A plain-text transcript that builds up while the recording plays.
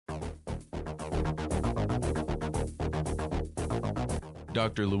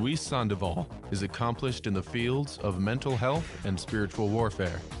Dr. Luis Sandoval is accomplished in the fields of mental health and spiritual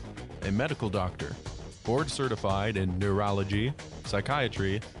warfare, a medical doctor, board certified in neurology,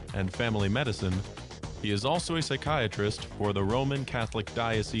 psychiatry, and family medicine. He is also a psychiatrist for the Roman Catholic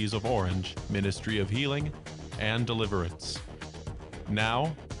Diocese of Orange Ministry of Healing and Deliverance.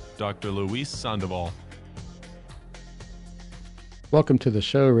 Now, Dr. Luis Sandoval. Welcome to the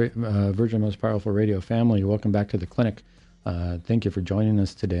show, Virgin Most Powerful Radio family. Welcome back to the clinic. Thank you for joining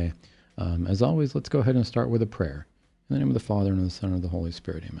us today. As always, let's go ahead and start with a prayer. In the name of the Father, and of the Son, and of the Holy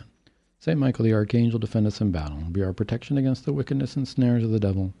Spirit, amen. Saint Michael the Archangel, defend us in battle. Be our protection against the wickedness and snares of the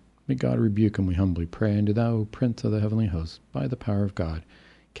devil. May God rebuke him, we humbly pray. And do thou, O Prince of the heavenly hosts, by the power of God,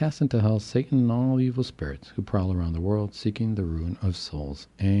 cast into hell Satan and all evil spirits who prowl around the world, seeking the ruin of souls.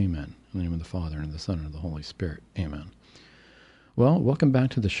 Amen. In the name of the Father, and of the Son, and of the Holy Spirit, amen. Well, welcome back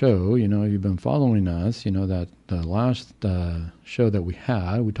to the show. You know, you've been following us. You know that the last show that we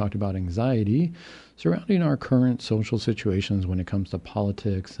had, we talked about anxiety surrounding our current social situations when it comes to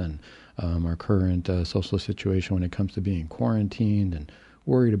politics and our current social situation when it comes to being quarantined and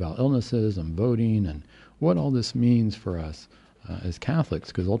worried about illnesses and voting and what all this means for us as Catholics,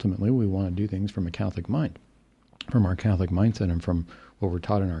 because ultimately we want to do things from a Catholic mind, from our Catholic mindset and from what we're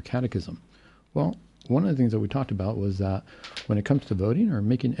taught in our catechism. Well, one of the things that we talked about was that when it comes to voting or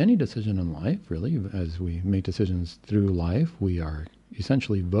making any decision in life, really, as we make decisions through life, we are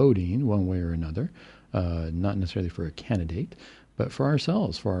essentially voting one way or another, not necessarily for a candidate, but for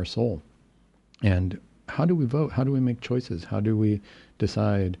ourselves, for our soul. And how do we vote? How do we make choices? How do we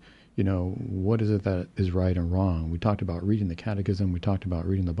decide, you know, what is it that is right and wrong? We talked about reading the catechism. We talked about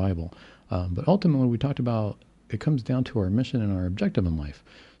reading the Bible. But ultimately, we talked about it comes down to our mission and our objective in life.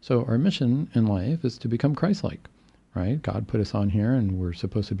 So our mission in life is to become Christ-like, right? God put us on here and we're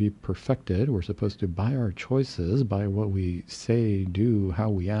supposed to be perfected. We're supposed to, by our choices, by what we say, do, how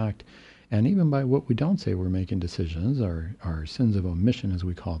we act, and even by what we don't say, we're making decisions, our sins of omission, as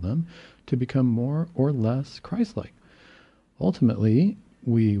we call them, to become more or less Christ-like. Ultimately,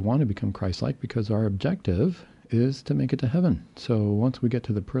 we want to become Christ-like because our objective is to make it to heaven. So once we get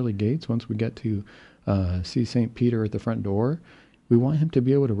to the pearly gates, once we get to see St. Peter at the front door, we want him to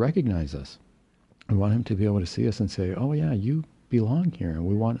be able to recognize us. We want him to be able to see us and say, oh yeah, you belong here. And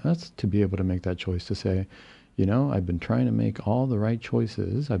we want us to be able to make that choice to say, you know, I've been trying to make all the right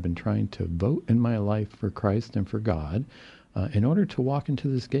choices. I've been trying to vote in my life for Christ and for God in order to walk into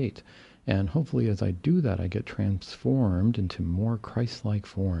this gate. And hopefully as I do that, I get transformed into more Christ-like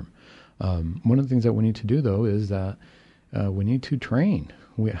form. One of the things that we need to do, though, is that we need to train.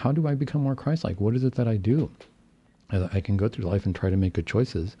 How do I become more Christ-like? What is it that I do? I can go through life and try to make good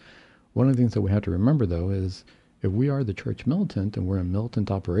choices. One of the things that we have to remember, though, is if we are the church militant and we're a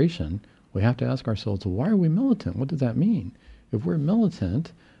militant operation, we have to ask ourselves, why are we militant? What does that mean? If we're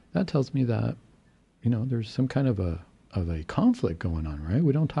militant, that tells me that, you know, there's some kind of a conflict going on, right?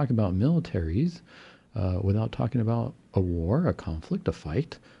 We don't talk about militaries without talking about a war, a conflict, a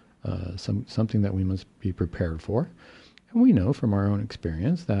fight, something that we must be prepared for. And we know from our own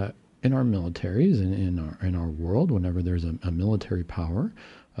experience that in our militaries and in our world, whenever there's a military power,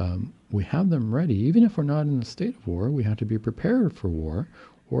 we have them ready. Even if we're not in a state of war, we have to be prepared for war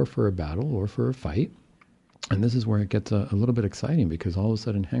or for a battle or for a fight. And this is where it gets a little bit exciting because all of a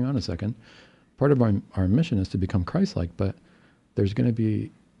sudden, hang on a second, part of our mission is to become Christ-like, but there's going to be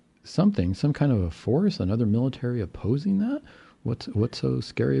some kind of a force, another military opposing that. What's so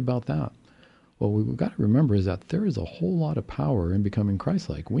scary about that? Well, we've got to remember is that there is a whole lot of power in becoming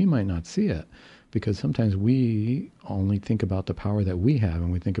Christ-like. We might not see it because sometimes we only think about the power that we have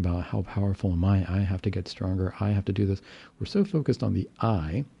and we think about how powerful am I? I have to get stronger. I have to do this. We're so focused on the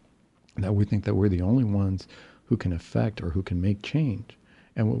I that we think that we're the only ones who can affect or who can make change.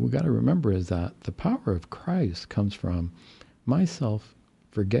 And what we've got to remember is that the power of Christ comes from myself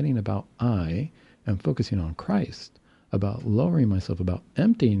forgetting about I and focusing on Christ, about lowering myself, about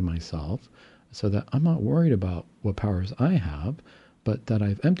emptying myself, so that I'm not worried about what powers I have, but that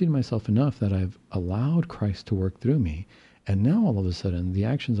I've emptied myself enough that I've allowed Christ to work through me. And now all of a sudden, the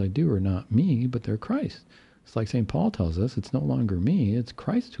actions I do are not me, but they're Christ. It's like St. Paul tells us, it's no longer me, it's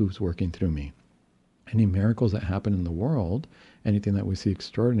Christ who's working through me. Any miracles that happen in the world, anything that we see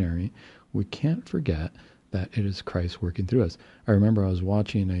extraordinary, we can't forget that it is Christ working through us. I remember I was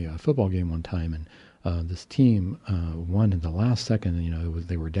watching a football game one time, and this team won in the last second. You know,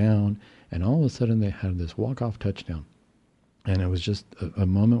 they were down, and all of a sudden they had this walk-off touchdown. And it was just a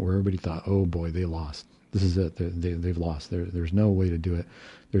moment where everybody thought, oh boy, they lost. This is it. They've lost. There's no way to do it.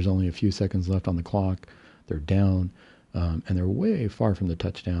 There's only a few seconds left on the clock. They're down, and they're way far from the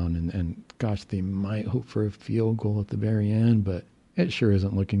touchdown. And gosh, they might hope for a field goal at the very end, but it sure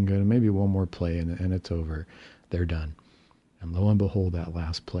isn't looking good. Maybe one more play and it's over. They're done. And lo and behold, that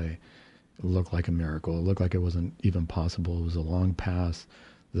last play looked like a miracle. It looked like it wasn't even possible. It was a long pass.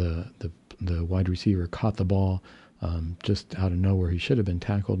 The wide receiver caught the ball just out of nowhere. He should have been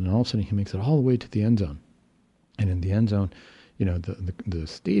tackled, and all of a sudden he makes it all the way to the end zone. And in the end zone, the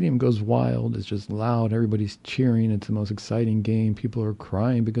stadium goes wild. It's just loud. Everybody's cheering. It's the most exciting game. People are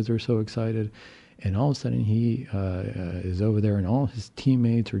crying because they're so excited. And all of a sudden he is over there, and all his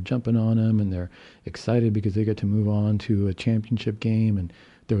teammates are jumping on him, and they're excited because they get to move on to a championship game. And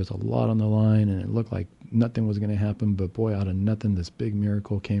there was a lot on the line, and it looked like nothing was going to happen. But boy, out of nothing, this big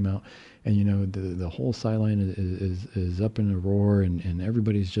miracle came out. And the whole sideline is up in a roar, and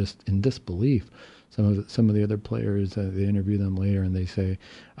everybody's just in disbelief. Some of the other players, they interview them later, and they say,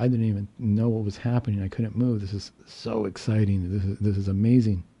 "I didn't even know what was happening. I couldn't move. This is so exciting. This is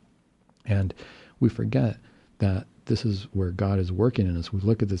amazing." And we forget that this is where God is working in us. We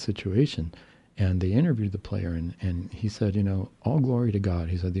look at the situation, and they interviewed the player, and he said, all glory to God.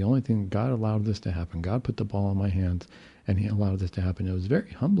 He said, the only thing, God allowed this to happen. God put the ball in my hands, and he allowed this to happen. It was very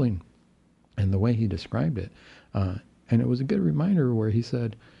humbling in the way he described it. And it was a good reminder where he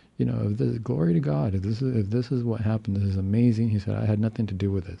said, if this is glory to God, if this is what happened, this is amazing. He said, I had nothing to do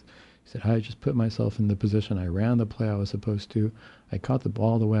with it. He said, I just put myself in the position. I ran the play I was supposed to. I caught the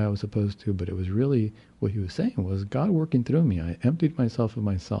ball the way I was supposed to. But it was really, what he was saying was God working through me. I emptied myself of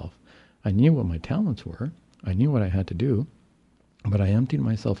myself. I knew what my talents were. I knew what I had to do. But I emptied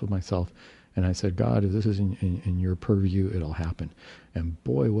myself of myself. And I said, God, if this is in your purview, it'll happen. And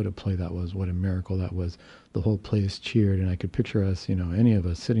boy, what a play that was. What a miracle that was. The whole place cheered. And I could picture us, any of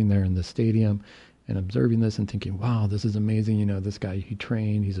us sitting there in the stadium and observing this and thinking, wow, this is amazing. This guy, he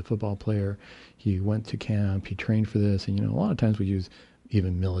trained. He's a football player. He went to camp. He trained for this. And, a lot of times we use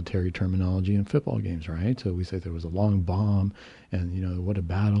even military terminology in football games, right? So we say there was a long bomb and, what a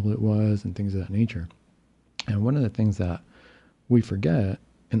battle it was and things of that nature. And one of the things that we forget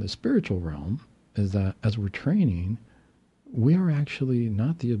in the spiritual realm is that as we're training, we are actually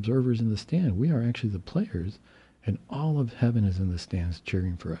not the observers in the stand. We are actually the players, and all of heaven is in the stands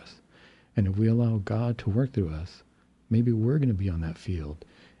cheering for us. And if we allow God to work through us, maybe we're going to be on that field,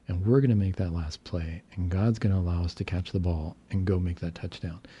 and we're going to make that last play, and God's going to allow us to catch the ball and go make that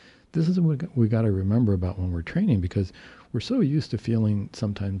touchdown. This is what we got to remember about when we're training, because we're so used to feeling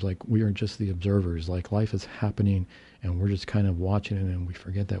sometimes like we are just the observers, like life is happening and we're just kind of watching it, and we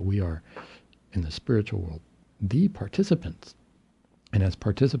forget that we are, in the spiritual world, the participants. And as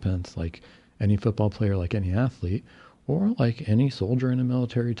participants, like any football player, like any athlete, or like any soldier in a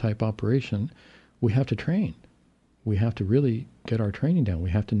military type operation, we have to train. We have to really get our training down.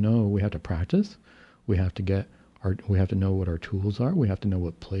 We have to know, we have to practice. We have to know what our tools are. We have to know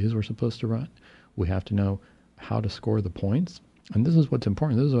what plays we're supposed to run. We have to know how to score the points. And this is what's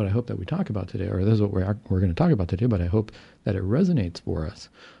important. This is what I hope that we talk about today, or this is what we're going to talk about today, but I hope that it resonates for us.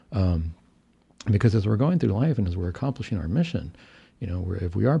 Because as we're going through life and as we're accomplishing our mission,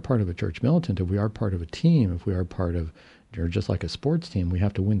 if we are part of a church militant, if we are part of a team, if we are part of, or just like a sports team, we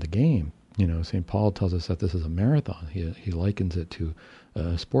have to win the game. St. Paul tells us that this is a marathon. He likens it to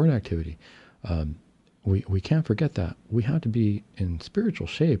a sport activity. We can't forget that. We have to be in spiritual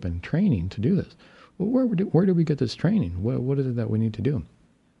shape and training to do this. Well, where do we get this training? What is it that we need to do?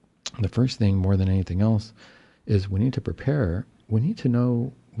 The first thing, more than anything else, is we need to prepare. We need to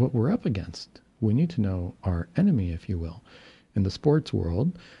know what we're up against. We need to know our enemy, if you will. In the sports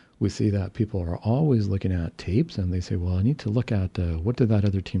world, we see that people are always looking at tapes, and they say, well, I need to look at what did that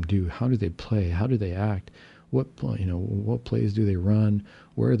other team do? How do they play? How do they act? What plays do they run?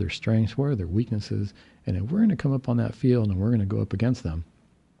 Where are their strengths? Where are their weaknesses? And if we're going to come up on that field and we're going to go up against them,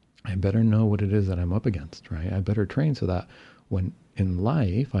 I better know what it is that I'm up against, right? I better train so that when in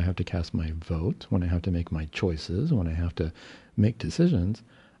life I have to cast my vote, when I have to make my choices, when I have to make decisions,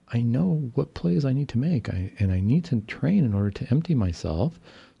 I know what plays I need to make. And I need to train in order to empty myself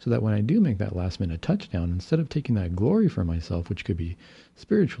so that when I do make that last minute touchdown, instead of taking that glory for myself, which could be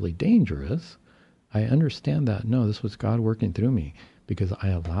spiritually dangerous, I understand that, no, this was God working through me because I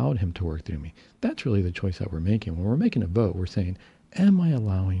allowed him to work through me. That's really the choice that we're making. When we're making a vote, we're saying, am I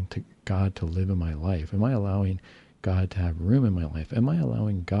allowing God to live in my life? Am I allowing God to have room in my life? Am I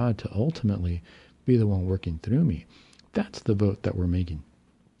allowing God to ultimately be the one working through me? That's the vote that we're making.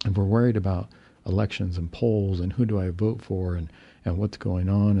 If we're worried about elections and polls and who do I vote for and what's going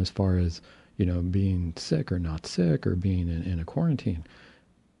on as far as, being sick or not sick or being in a quarantine,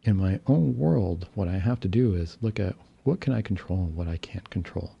 in my own world, what I have to do is look at what can I control and what I can't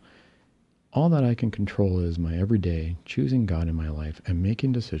control. All that I can control is my everyday choosing God in my life and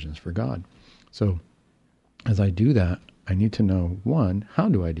making decisions for God. So as I do that, I need to know, one, how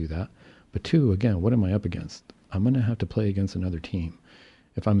do I do that? But two, again, what am I up against? I'm going to have to play against another team.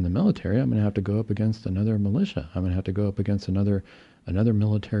 If I'm in the military, I'm going to have to go up against another militia. I'm going to have to go up against another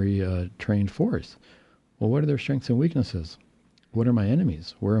military trained force. Well, what are their strengths and weaknesses? What are my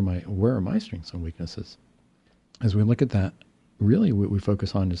enemies? Where are my strengths and weaknesses? As we look at that, really what we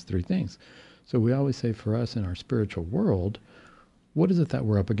focus on is three things. So we always say for us in our spiritual world, what is it that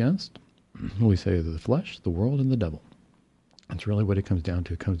we're up against? We say the flesh, the world, and the devil. That's really what it comes down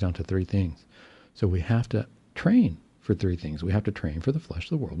to. It comes down to three things. So we have to train for three things. We have to train for the flesh,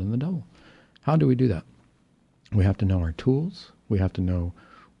 the world, and the devil. How do we do that? We have to know our tools. We have to know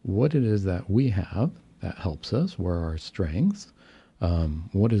what it is that we have that helps us, where are our strengths,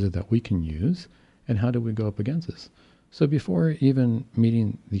 what is it that we can use, and how do we go up against this? So before even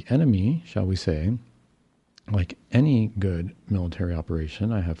meeting the enemy, shall we say, like any good military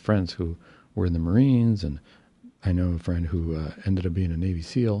operation, I have friends who were in the Marines, and I know a friend who ended up being a Navy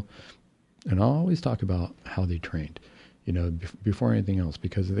SEAL, and I'll always talk about how they trained, before anything else,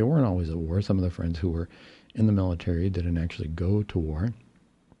 because they weren't always at war. Some of the friends who were in the military didn't actually go to war,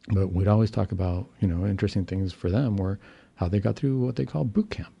 but we'd always talk about, interesting things for them were how they got through what they call boot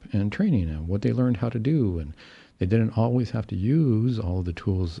camp and training and what they learned how to do. And they didn't always have to use all of the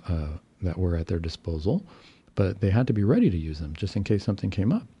tools that were at their disposal, but they had to be ready to use them just in case something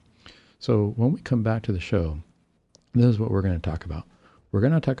came up. So when we come back to the show, this is what we're going to talk about. We're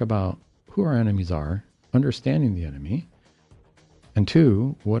going to talk about who our enemies are, understanding the enemy, and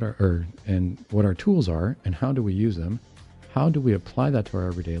two, what our tools are, and how do we use them? How do we apply that to our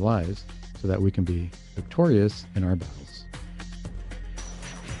everyday lives so that we can be victorious in our battles?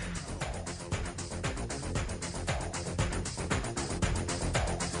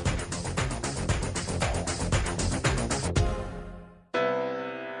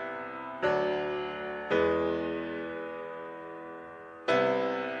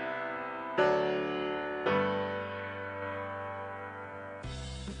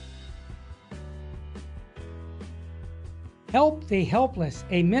 Help the Helpless,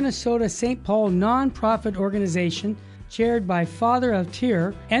 a Minnesota St. Paul nonprofit organization chaired by Father of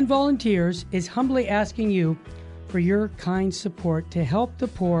Tyr and volunteers, is humbly asking you for your kind support to help the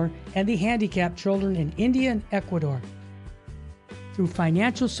poor and the handicapped children in India and Ecuador. Through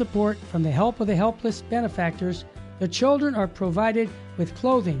financial support from the Help of the Helpless benefactors, the children are provided with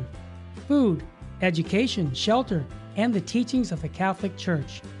clothing, food, education, shelter, and the teachings of the Catholic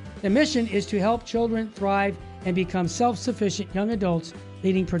Church. The mission is to help children thrive and become self-sufficient young adults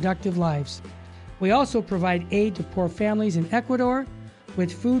leading productive lives. We also provide aid to poor families in Ecuador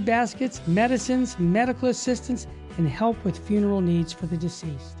with food baskets, medicines, medical assistance, and help with funeral needs for the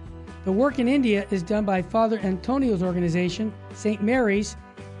deceased. The work in India is done by Father Antonio's organization, St. Mary's.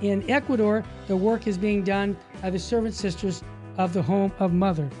 In Ecuador, the work is being done by the Servant Sisters of the Home of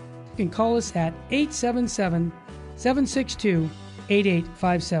Mother. You can call us at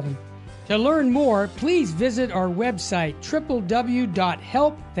 877-762-8857. To learn more, please visit our website,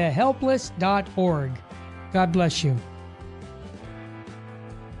 www.helpthehelpless.org. God bless you.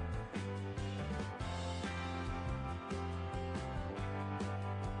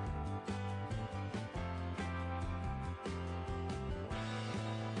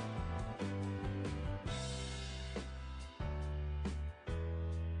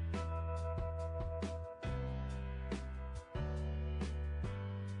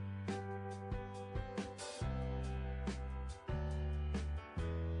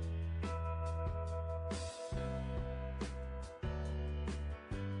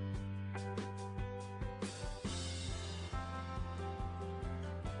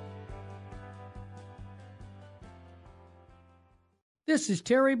 This is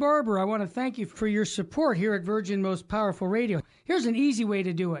Terry Barber. I want to thank you for your support here at Virgin Most Powerful Radio. Here's an easy way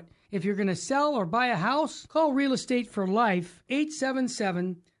to do it. If you're going to sell or buy a house, call Real Estate for Life,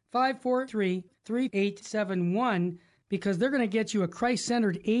 877-543-3871, because they're going to get you a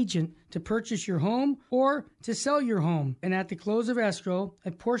Christ-centered agent to purchase your home or to sell your home. And at the close of escrow,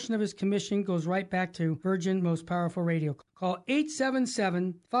 a portion of his commission goes right back to Virgin Most Powerful Radio. Call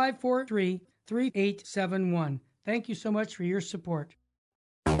 877-543-3871. Thank you so much for your support.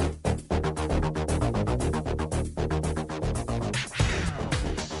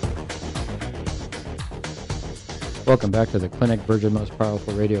 Welcome back to the Clinic, Virgin Most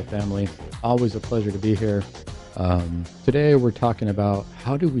Powerful Radio family. Always a pleasure to be here. Today we're talking about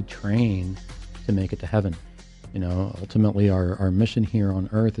how do we train to make it to heaven. Ultimately our mission here on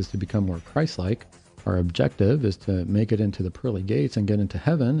earth is to become more Christ-like. Our objective is to make it into the pearly gates and get into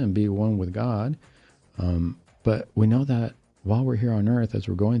heaven and be one with God. But we know that while we're here on earth, as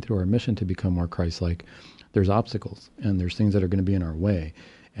we're going through our mission to become more Christ-like, there's obstacles and there's things that are going to be in our way.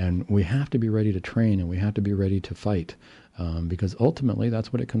 And we have to be ready to train, and we have to be ready to fight, because ultimately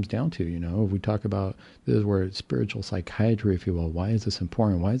that's what it comes down to. If we talk about, this is where spiritual psychiatry, if you will, why is this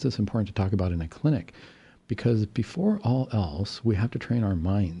important? Why is this important to talk about in a clinic? Because before all else, we have to train our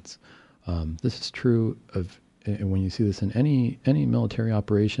minds. This is true of when you see this in any military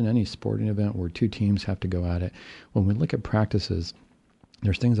operation, any sporting event where two teams have to go at it. When we look at practices,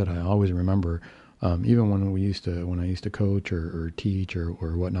 there's things that I always remember, even when I used to coach or teach or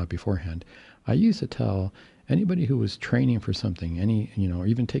whatnot beforehand. I used to tell anybody who was training for something, or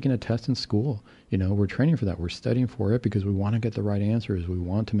even taking a test in school, we're training for that. We're studying for it because we want to get the right answers. We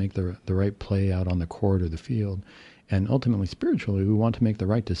want to make the right play out on the court or the field. And ultimately, spiritually, we want to make the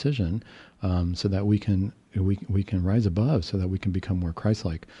right decision, so that we can rise above, so that we can become more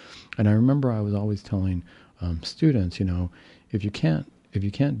Christ-like. And I remember I was always telling students, if you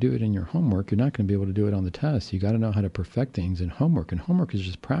can't do it in your homework, you're not going to be able to do it on the test. You got to know how to perfect things in homework, and homework is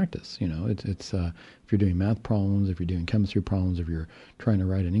just practice. It's if you're doing math problems, if you're doing chemistry problems, if you're trying to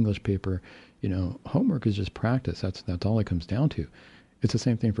write an English paper, homework is just practice. That's all it comes down to. It's the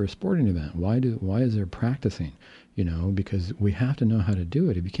same thing for a sporting event. Why is there practicing? Because we have to know how to do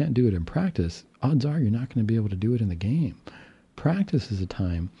it. If you can't do it in practice, odds are you're not going to be able to do it in the game. Practice is a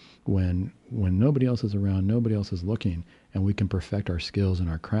time when nobody else is around, nobody else is looking, and we can perfect our skills and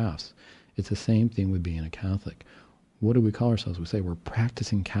our crafts. It's the same thing with being a Catholic. What do we call ourselves? We say we're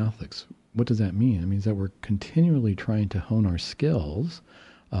practicing Catholics. What does that mean? It means that we're continually trying to hone our skills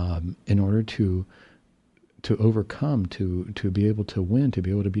in order to overcome, to be able to win, to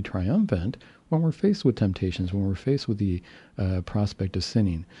be able to be triumphant when we're faced with temptations, when we're faced with the prospect of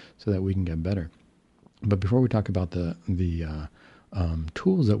sinning, so that we can get better. But before we talk about the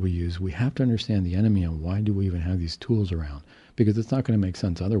tools that we use, we have to understand the enemy and why do we even have these tools around? Because it's not going to make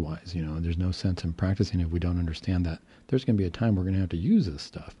sense otherwise. There's no sense in practicing if we don't understand that there's going to be a time we're going to have to use this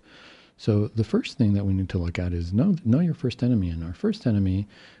stuff. So the first thing that we need to look at is know your first enemy. And our first enemy,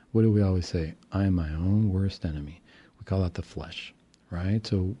 what do we always say? I am my own worst enemy. We call that the flesh, right?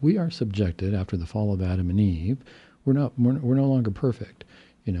 So we are subjected after the fall of Adam and Eve. We're no longer perfect.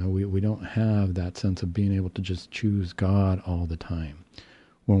 We don't have that sense of being able to just choose God all the time.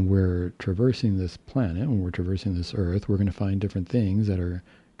 When we're traversing this planet, when we're traversing this earth, we're going to find different things that are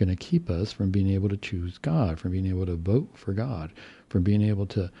going to keep us from being able to choose God, from being able to vote for God, from being able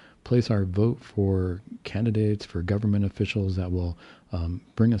to place our vote for candidates, for government officials that will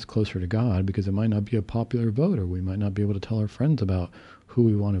bring us closer to God, because it might not be a popular vote, or we might not be able to tell our friends about who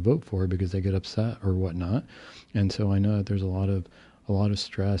we want to vote for because they get upset or whatnot. And so I know that there's a lot of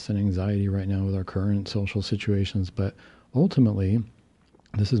stress and anxiety right now with our current social situations, but ultimately,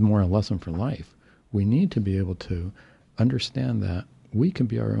 this is more a lesson for life. We need to be able to understand that we can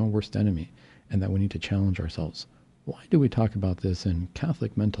be our own worst enemy and that we need to challenge ourselves. Why do we talk about this in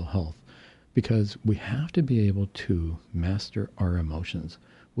Catholic mental health? Because we have to be able to master our emotions.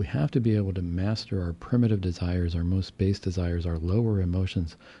 We have to be able to master our primitive desires, our most base desires, our lower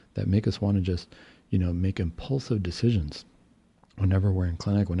emotions that make us want to just, make impulsive decisions. Whenever we're in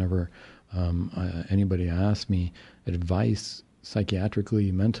clinic, whenever anybody asks me advice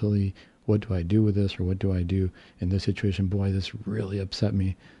psychiatrically, mentally, what do I do with this, or what do I do in this situation? Boy, this really upset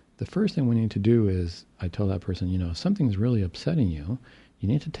me. The first thing we need to do is, I tell that person, if something's really upsetting you, you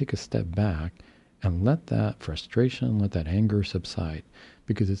need to take a step back and let that frustration, let that anger subside.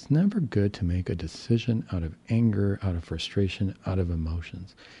 Because it's never good to make a decision out of anger, out of frustration, out of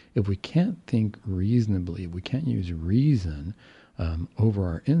emotions. If we can't think reasonably, if we can't use reason over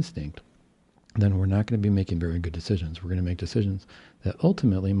our instinct, then we're not going to be making very good decisions. We're going to make decisions that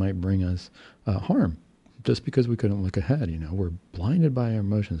ultimately might bring us harm, just because we couldn't look ahead. We're blinded by our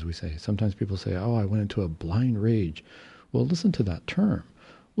emotions, we say. Sometimes people say, oh, I went into a blind rage. Well, listen to that term.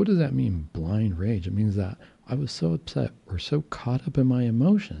 What does that mean, blind rage? It means that I was so upset or so caught up in my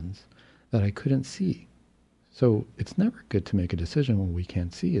emotions that I couldn't see. So it's never good to make a decision when we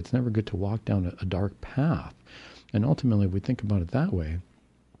can't see. It's never good to walk down a dark path. And ultimately, if we think about it that way,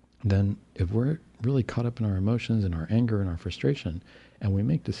 then if we're really caught up in our emotions and our anger and our frustration, and we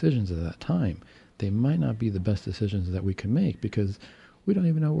make decisions at that time, they might not be the best decisions that we can make, because we don't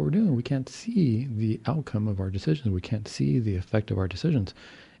even know what we're doing. We can't see the outcome of our decisions. We can't see the effect of our decisions.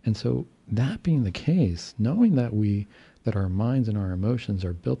 And so that being the case, knowing that our minds and our emotions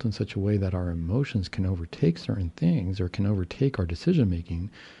are built in such a way that our emotions can overtake certain things, or can overtake our decision-making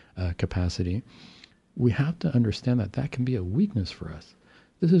capacity, we have to understand that that can be a weakness for us.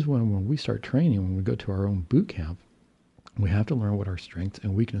 This is when we start training, when we go to our own boot camp, We have to learn what our strengths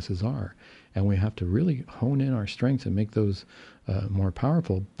and weaknesses are, and we have to really hone in our strengths and make those more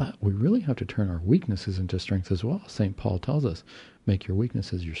powerful. But we really have to turn our weaknesses into strengths as well. St. Paul tells us, make your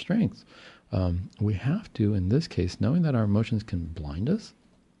weaknesses your strengths. We have to, in this case, knowing that our emotions can blind us,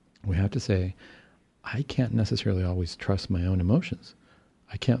 we have to say, I can't necessarily always trust my own emotions.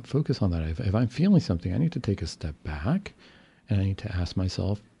 I can't focus on that. If I'm feeling something, I need to take a step back and I need to ask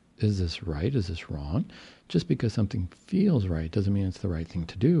myself, is this right? Is this wrong? Just because something feels right doesn't mean it's the right thing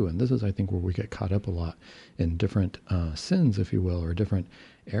to do. And this is, I think, where we get caught up a lot in different sins, if you will, or different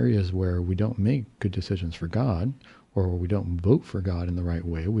areas where we don't make good decisions for God, or we don't vote for God in the right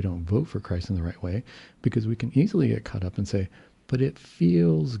way. We don't vote for Christ in the right way, because we can easily get caught up and say, but it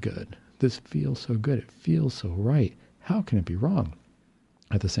feels good. This feels so good. It feels so right. How can it be wrong?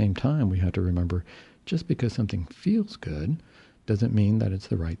 At the same time, we have to remember, just because something feels good doesn't mean that it's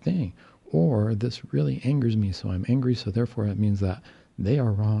the right thing. Or this really angers me, so I'm angry, so therefore it means that they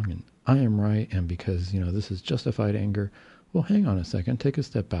are wrong and I am right, and because, this is justified anger. Well, hang on a second, take a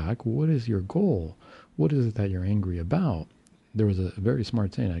step back. What is your goal? What is it that you're angry about? There was a very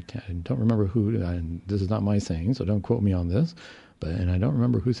smart saying, I don't remember who, and this is not my saying, so don't quote me on this, and I don't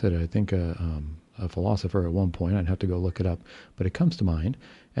remember who said it. I think a philosopher at one point, I'd have to go look it up, but it comes to mind,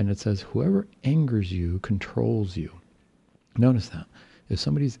 and it says, whoever angers you controls you. Notice that. If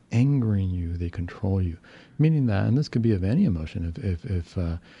somebody's angering you, they control you. Meaning that, and this could be of any emotion,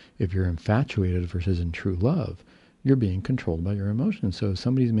 if you're infatuated versus in true love, you're being controlled by your emotions. So if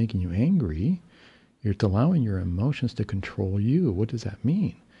somebody's making you angry, you're allowing your emotions to control you. What does that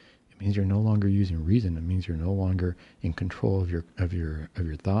mean? It means you're no longer using reason. It means you're no longer in control of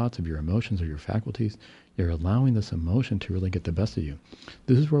your thoughts, of your emotions, of your faculties. You're allowing this emotion to really get the best of you.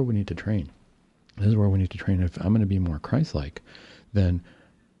 This is where we need to train. This is where we need to train. If I'm going to be more Christ-like, then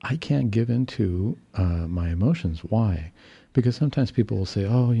I can't give into my emotions. Why? Because sometimes people will say,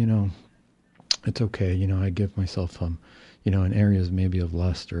 oh, it's okay. I give myself in areas maybe of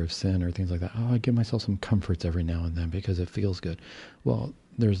lust or of sin or things like that. Oh, I give myself some comforts every now and then because it feels good. Well,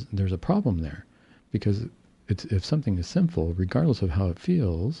 there's a problem there, because if something is sinful, regardless of how it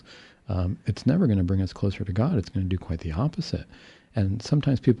feels, it's never going to bring us closer to God. It's going to do quite the opposite. And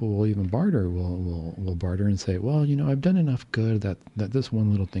sometimes people will even barter, will barter and say, well, I've done enough good that this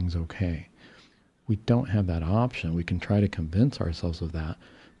one little thing's okay. We don't have that option. We can try to convince ourselves of that,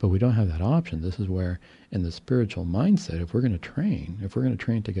 but we don't have that option. This is where, in the spiritual mindset, if we're going to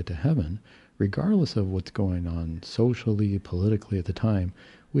train to get to heaven, regardless of what's going on socially, politically at the time,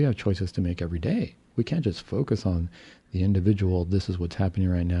 we have choices to make every day. We can't just focus on the individual, this is what's happening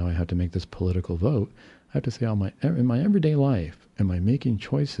right now, I have to make this political vote. I have to say, in my everyday life, am I making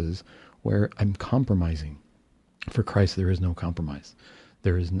choices where I'm compromising? For Christ, there is no compromise.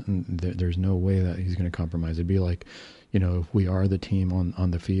 There's no way that he's going to compromise. It'd be like, if we are the team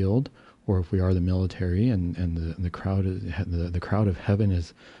on the field, or if we are the military, and the crowd of heaven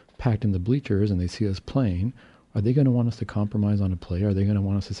is packed in the bleachers, and they see us playing. Are they going to want us to compromise on a play? Are they going to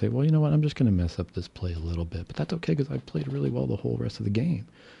want us to say, well, you know what, I'm just going to mess up this play a little bit, but that's okay because I played really well the whole rest of the game.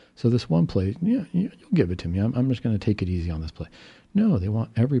 So this one play, yeah, you'll give it to me. I'm just going to take it easy on this play. No, they want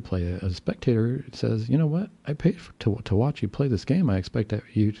every play. A spectator says, you know what? I paid to watch you play this game. I expect that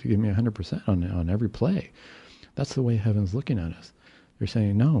you to give me 100% on every play. That's the way heaven's looking at us. They're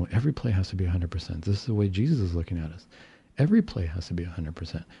saying, no, every play has to be 100%. This is the way Jesus is looking at us. Every play has to be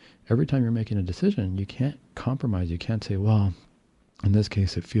 100%. Every time you're making a decision, you can't compromise. You can't say, well, in this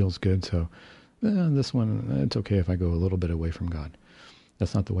case, it feels good, so this one, it's okay if I go a little bit away from God.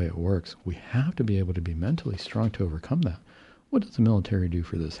 That's not the way it works. We have to be able to be mentally strong to overcome that. What does the military do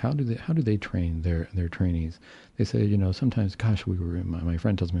for this? How do they train their trainees? They say, sometimes, gosh, my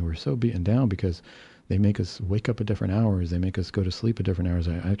friend tells me we're so beaten down because they make us wake up at different hours. They make us go to sleep at different hours.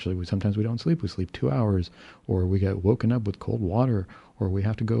 Sometimes we don't sleep. We sleep 2 hours, or we get woken up with cold water, or we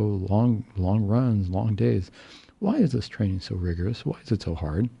have to go long runs, long days. Why is this training so rigorous? Why is it so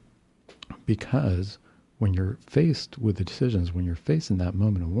hard? Because when you're faced with the decisions, when you're faced in that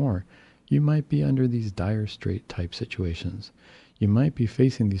moment of war, you might be under these dire strait type situations. You might be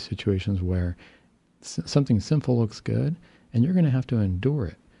facing these situations where something sinful looks good, and you're going to have to endure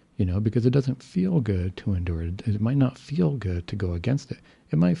it, because it doesn't feel good to endure it. It might not feel good to go against it.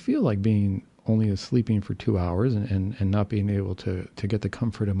 It might feel like being only sleeping for 2 hours and not being able to get the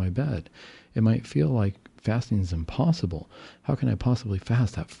comfort of my bed. It might feel like fasting is impossible. How can I possibly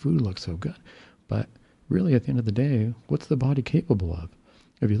fast? That food looks so good. But really, at the end of the day, what's the body capable of?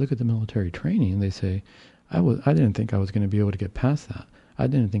 If you look at the military training, they say, I didn't think I was going to be able to get past that. I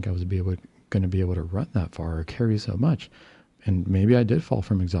didn't think I was going to be able to run that far or carry so much. And maybe I did fall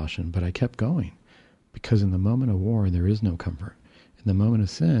from exhaustion, but I kept going. Because in the moment of war, there is no comfort. In the moment of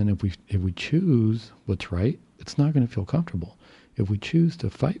sin, if we choose what's right, it's not going to feel comfortable. If we choose to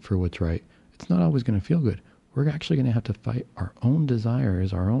fight for what's right, it's not always going to feel good. We're actually going to have to fight our own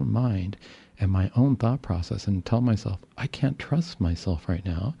desires, our own mind, and my own thought process, and tell myself, I can't trust myself right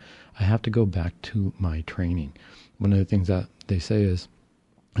now. I have to go back to my training. One of the things that they say is,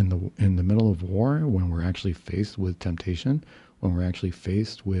 in the middle of war, when we're actually faced with temptation, when we're actually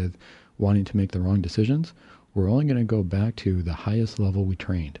faced with wanting to make the wrong decisions, we're only going to go back to the highest level we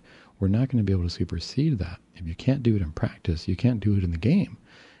trained. We're not going to be able to supersede that. If you can't do it in practice, you can't do it in the game.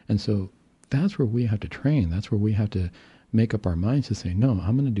 And so that's where we have to train. That's where we have to make up our minds to say, no,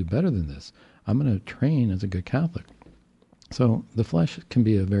 I'm going to do better than this. I'm going to train as a good Catholic. So the flesh can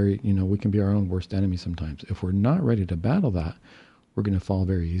be we can be our own worst enemy sometimes. If we're not ready to battle that, we're going to fall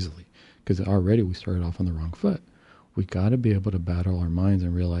very easily, because already we started off on the wrong foot. We got to be able to battle our minds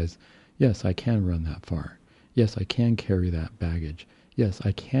and realize, yes, I can run that far. Yes, I can carry that baggage. Yes,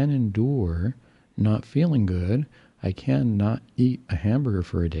 I can endure not feeling good. I can not eat a hamburger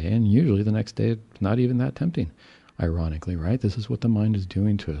for a day, and usually the next day it's not even that tempting, ironically, right? This is what the mind is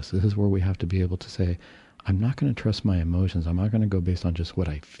doing to us. This is where we have to be able to say, I'm not going to trust my emotions. I'm not going to go based on just what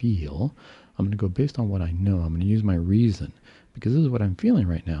I feel. I'm going to go based on what I know. I'm going to use my reason, because this is what I'm feeling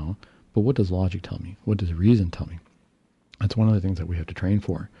right now. But what does logic tell me? What does reason tell me? That's one of the things that we have to train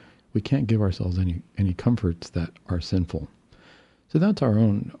for. We can't give ourselves any comforts that are sinful. So that's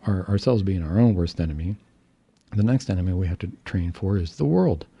ourselves being our own worst enemy. The next enemy we have to train for is the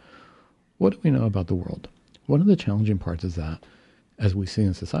world. What do we know about the world? One of the challenging parts is that, as we see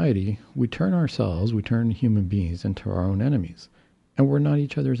in society, we turn human beings into our own enemies. And we're not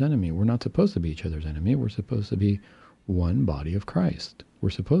each other's enemy. We're not supposed to be each other's enemy. We're supposed to be one body of Christ. We're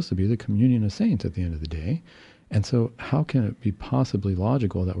supposed to be the communion of saints at the end of the day. And so how can it be possibly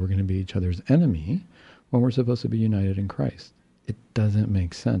logical that we're going to be each other's enemy when we're supposed to be united in Christ? It doesn't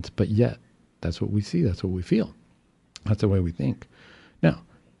make sense. But yet, that's what we see. That's what we feel. That's the way we think. Now,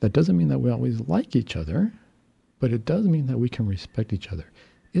 that doesn't mean that we always like each other, but it does mean that we can respect each other.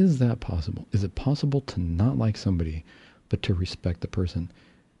 Is that possible? Is it possible to not like somebody, but to respect the person?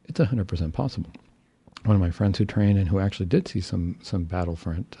 It's 100% possible. One of my friends who trained and who actually did see some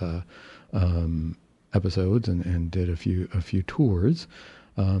Battlefront episodes and did a few tours,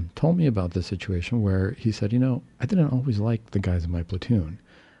 told me about this situation where he said, I didn't always like the guys in my platoon,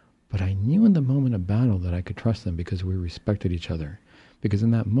 but I knew in the moment of battle that I could trust them because we respected each other. Because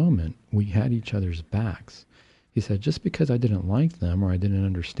in that moment, we had each other's backs. He said, just because I didn't like them or I didn't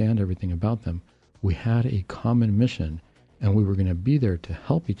understand everything about them, we had a common mission, and we were going to be there to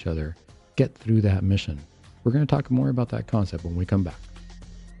help each other get through that mission. We're going to talk more about that concept when we come back.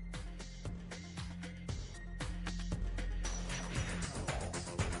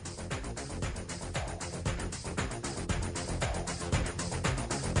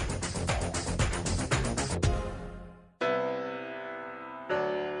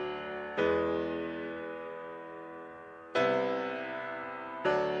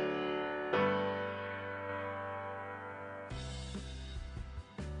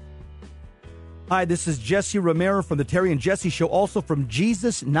 Hi, this is Jesse Romero from the Terry and Jesse Show, also from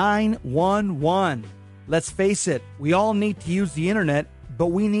Jesus 911. Let's face it, we all need to use the internet, but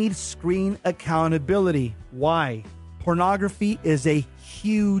we need screen accountability. Why? Pornography is a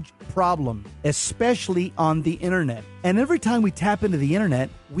huge problem, especially on the internet. And every time we tap into the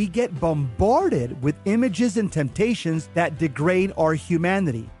internet, we get bombarded with images and temptations that degrade our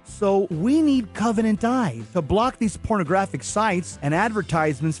humanity. So we need Covenant Eyes to block these pornographic sites and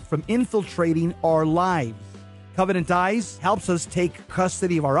advertisements from infiltrating our lives. Covenant Eyes helps us take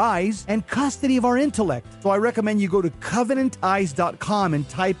custody of our eyes and custody of our intellect. So I recommend you go to CovenantEyes.com and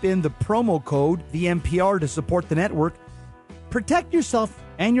type in the promo code VMPR to support the network. Protect yourself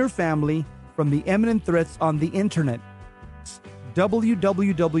and your family from the imminent threats on the internet.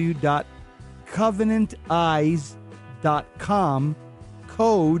 www.covenanteyes.com,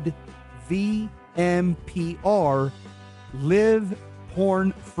 code VMPR. Live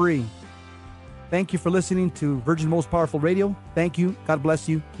porn free. Thank you for listening to Virgin Most Powerful Radio. Thank you. God bless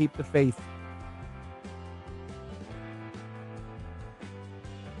you. Keep the faith.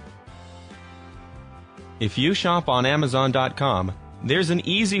 If you shop on Amazon.com, there's an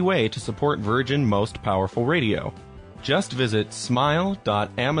easy way to support Virgin Most Powerful Radio. Just visit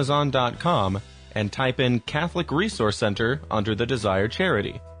smile.amazon.com and type in Catholic Resource Center under the desired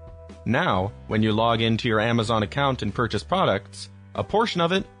charity. Now, when you log into your Amazon account and purchase products, a portion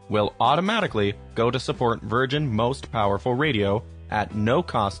of it will automatically go to support Virgin Most Powerful Radio at no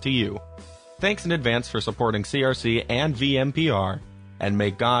cost to you. Thanks in advance for supporting CRC and VMPR, and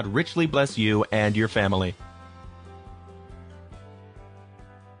may God richly bless you and your family.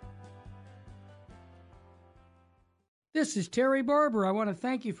 This is Terry Barber. I want to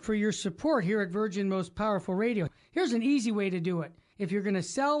thank you for your support here at Virgin Most Powerful Radio. Here's an easy way to do it. If you're going to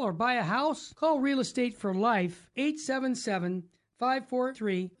sell or buy a house, call Real Estate for Life,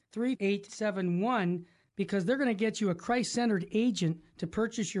 877-543-3871, because they're going to get you a Christ-centered agent to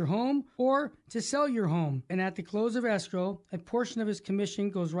purchase your home or to sell your home. And at the close of escrow, a portion of his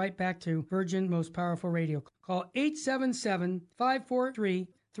commission goes right back to Virgin Most Powerful Radio. Call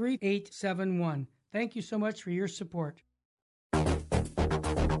 877-543-3871. Thank you so much for your support.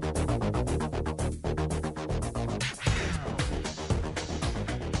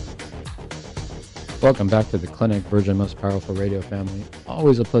 Welcome back to the clinic, Virgin Most Powerful Radio family.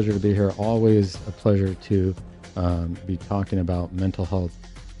 Always a pleasure to be here. Always a pleasure to be talking about mental health,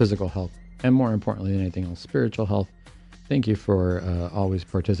 physical health, and more importantly than anything else, spiritual health. Thank you for always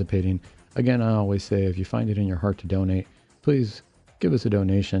participating. Again, I always say, if you find it in your heart to donate, please give us a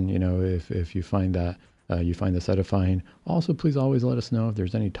donation. You know, if you find that you find this edifying. Also, please always let us know if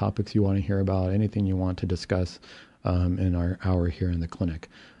there's any topics you want to hear about, anything you want to discuss in our hour here in the clinic.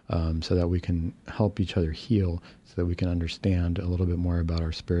 So that we can help each other heal, so that we can understand a little bit more about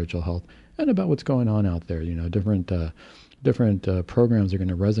our spiritual health and about what's going on out there. You know, different programs are going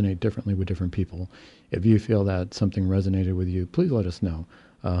to resonate differently with different people. If you feel that something resonated with you, please let us know,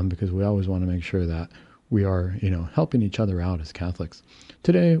 because we always want to make sure that we are, you know, helping each other out as Catholics.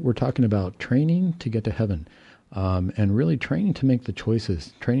 Today, we're talking about training to get to heaven, and really training to make the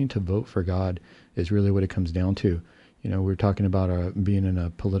choices. Training to vote for God is really what it comes down to. You know, we're talking about being in a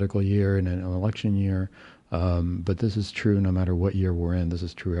political year and an election year, but this is true no matter what year we're in. This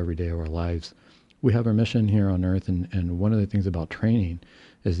is true every day of our lives. We have our mission here on earth, and one of the things about training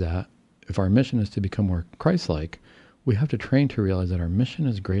is that if our mission is to become more Christ-like, we have to train to realize that our mission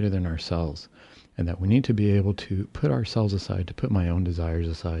is greater than ourselves, and that we need to be able to put ourselves aside, to put my own desires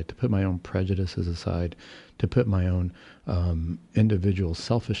aside, to put my own prejudices aside, to put my own individual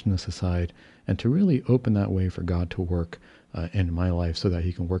selfishness aside, and to really open that way for God to work in my life so that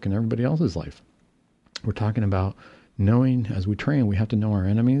he can work in everybody else's life. We're talking about knowing, as we train, we have to know our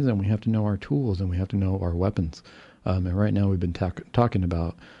enemies, and we have to know our tools, and we have to know our weapons. And right now we've been talking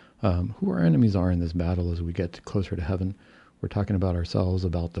about who our enemies are in this battle as we get closer to heaven. We're talking about ourselves,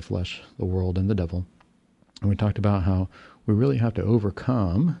 about the flesh, the world, and the devil. And we talked about how we really have to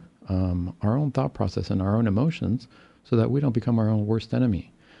overcome our own thought process and our own emotions so that we don't become our own worst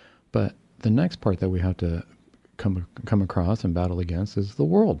enemy. But the next part that we have to come across and battle against is the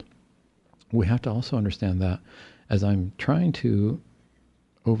world. We have to also understand that as I'm trying to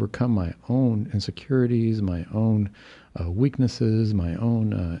overcome my own insecurities, my own weaknesses, my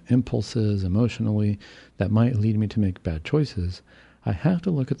own impulses emotionally that might lead me to make bad choices, I have to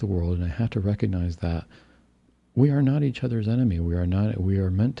look at the world and I have to recognize that we are not each other's enemy. We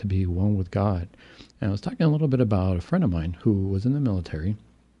are meant to be one with God. And I was talking a little bit about a friend of mine who was in the military,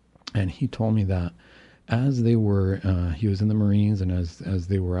 and he told me that as they were, he was in the Marines, and as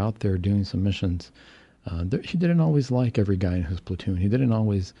they were out there doing some missions, he didn't always like every guy in his platoon. He didn't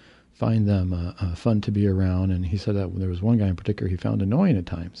always find them fun to be around, and he said that there was one guy in particular he found annoying at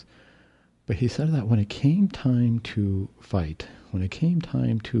times. But he said that when it came time to fight, when it came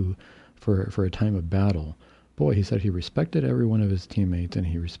time for a time of battle, boy, he said he respected every one of his teammates, and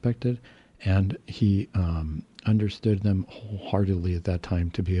he respected and he understood them wholeheartedly at that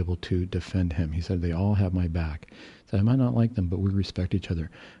time to be able to defend him. He said, they all have my back. He said, I might not like them, but we respect each other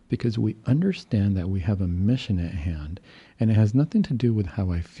because we understand that we have a mission at hand, and it has nothing to do with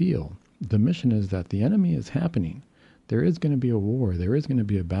how I feel. The mission is that the enemy is happening. There is going to be a war. There is going to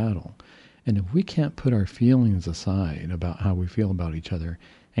be a battle. And if we can't put our feelings aside about how we feel about each other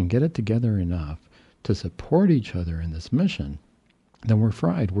and get it together enough to support each other in this mission, then we're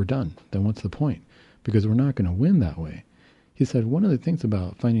fried. We're done. Then what's the point? Because we're not going to win that way. He said one of the things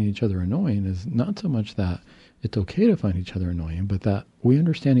about finding each other annoying is not so much that it's okay to find each other annoying, but that we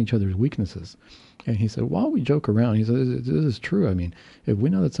understand each other's weaknesses. And he said, while we joke around, he said, this is true. I mean, if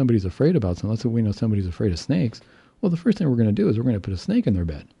we know that somebody's afraid about something, let's say we know somebody's afraid of snakes, well, the first thing we're going to do is we're going to put a snake in their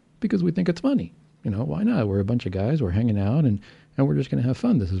bed because we think it's funny. You know, why not? We're a bunch of guys, we're hanging out, and we're just going to have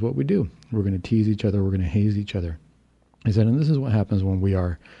fun. This is what we do. We're going to tease each other. We're going to haze each other. He said, and this is what happens when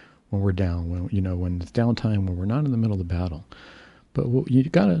we're down, when it's downtime, when we're not in the middle of the battle. But what you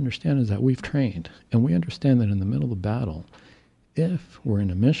got to understand is that we've trained, and we understand that in the middle of the battle, if we're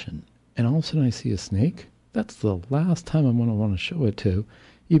in a mission, and all of a sudden I see a snake, that's the last time I'm going to want to show it to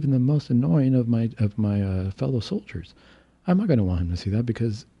even the most annoying of my fellow soldiers. I'm not going to want him to see that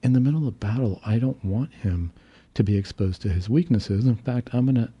because in the middle of battle, I don't want him to be exposed to his weaknesses. In fact, I'm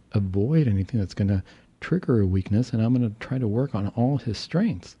going to avoid anything that's going to trigger a weakness, and I'm going to try to work on all his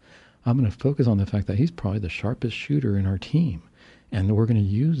strengths. I'm going to focus on the fact that he's probably the sharpest shooter in our team, and we're going to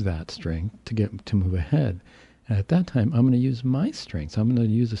use that strength to move ahead. And at that time, I'm going to use my strengths. I'm going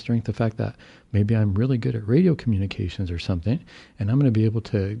to use the fact that maybe I'm really good at radio communications or something, and I'm going to be able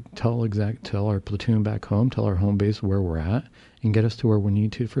to tell our platoon back home, tell our home base where we're at, and get us to where we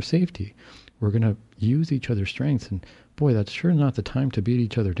need to for safety. We're going to use each other's strengths, and boy, that's sure not the time to beat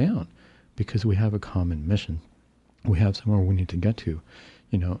each other down, because we have a common mission. We have somewhere we need to get to,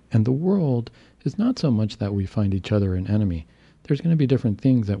 And the world is not so much that we find each other an enemy. There's going to be different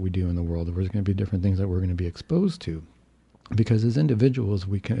things that we do in the world. There's going to be different things that we're going to be exposed to, because as individuals,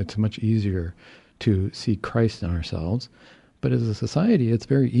 it's much easier to see Christ in ourselves. But as a society, it's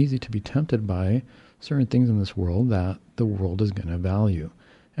very easy to be tempted by certain things in this world that the world is going to value.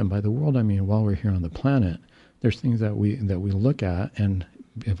 And by the world, I mean while we're here on the planet, there's things that we look at, and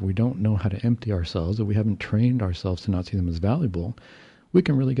if we don't know how to empty ourselves, if we haven't trained ourselves to not see them as valuable, we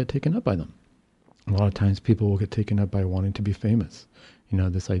can really get taken up by them. A lot of times people will get taken up by wanting to be famous.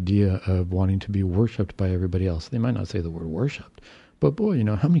 This idea of wanting to be worshipped by everybody else. They might not say the word worshipped, but boy,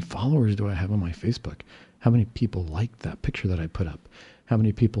 how many followers do I have on my Facebook? How many people liked that picture that I put up? How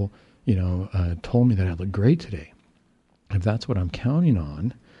many people, told me that I look great today? If that's what I'm counting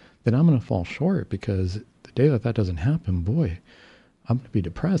on, then I'm going to fall short, because the day that doesn't happen, boy, I'm going to be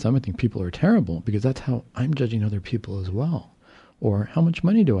depressed. I'm going to think people are terrible, because that's how I'm judging other people as well. Or how much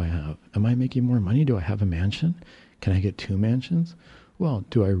money do I have? Am I making more money? Do I have a mansion? Can I get 2 mansions? Well,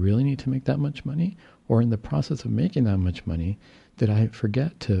 do I really need to make that much money? Or in the process of making that much money, did I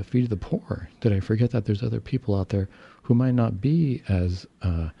forget to feed the poor? Did I forget that there's other people out there who might not be as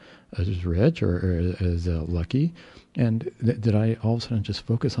rich or as lucky? And did I all of a sudden just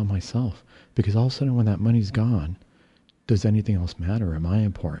focus on myself? Because all of a sudden when that money's gone, does anything else matter? Am I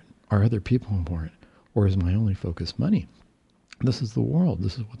important? Are other people important? Or is my only focus money? This is the world.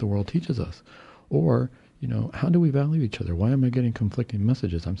 This is what the world teaches us. Or, how do we value each other? Why am I getting conflicting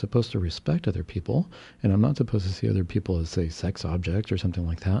messages? I'm supposed to respect other people, and I'm not supposed to see other people as, say, sex objects or something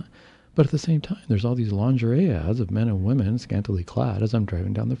like that. But at the same time, there's all these lingerie ads of men and women scantily clad as I'm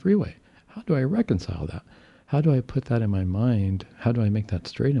driving down the freeway. How do I reconcile that? How do I put that in my mind? How do I make that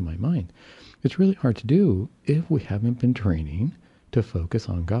straight in my mind? It's really hard to do if we haven't been training to focus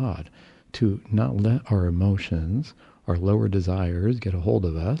on God, to not let our emotions, our lower desires get a hold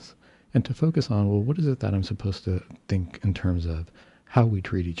of us, and to focus on, well, what is it that I'm supposed to think in terms of how we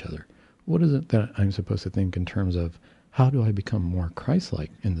treat each other? What is it that I'm supposed to think in terms of how do I become more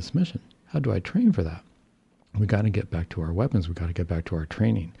Christ-like in this mission? How do I train for that? We got to get back to our weapons. We got to get back to our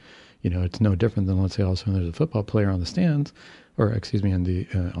training. It's no different than, let's say, all of a sudden there's a football player on the stands, or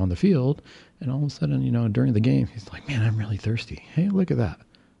on the field, and all of a sudden, during the game, he's like, man, I'm really thirsty. Hey, look at that.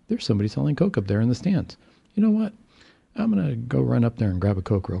 There's somebody selling Coke up there in the stands. You know what? I'm going to go run up there and grab a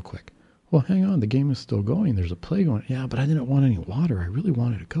Coke real quick. Well, hang on. The game is still going. There's a play going. Yeah, but I didn't want any water. I really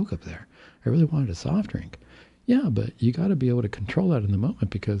wanted a Coke up there. I really wanted a soft drink. Yeah, but you got to be able to control that in the moment,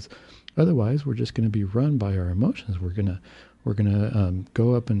 because otherwise we're just going to be run by our emotions. We're going to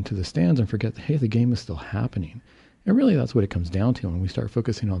go up into the stands and forget that, hey, the game is still happening. And really that's what it comes down to. When we start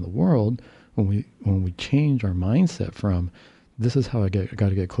focusing on the world, when we change our mindset from this is how I got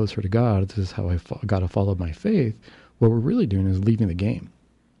to get closer to God, this is how I got to follow my faith, what we're really doing is leaving the game.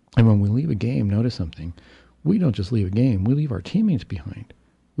 And when we leave a game, notice something. We don't just leave a game. We leave our teammates behind.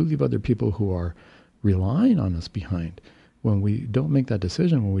 We leave other people who are relying on us behind. When we don't make that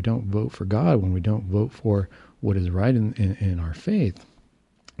decision, when we don't vote for God, when we don't vote for what is right in our faith,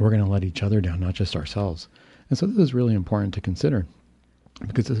 we're going to let each other down, not just ourselves. And so this is really important to consider,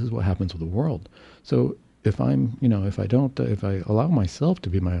 because this is what happens with the world. So if I allow myself to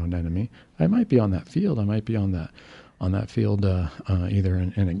be my own enemy, I might be on that field. I might be on that field either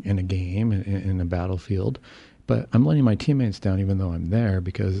in a game, in a battlefield, but I'm letting my teammates down even though I'm there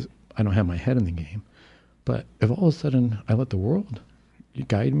because I don't have my head in the game. But if all of a sudden I let the world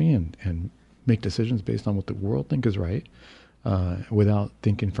guide me and make decisions based on what the world think is right, without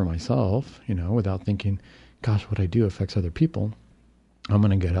thinking for myself, without thinking, gosh, what I do affects other people, I'm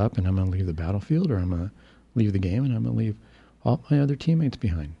going to get up and I'm going to leave the battlefield, or I'm going to leave the game and I'm going to leave all my other teammates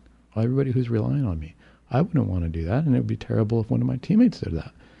behind, everybody who's relying on me. I wouldn't want to do that, and it would be terrible if one of my teammates did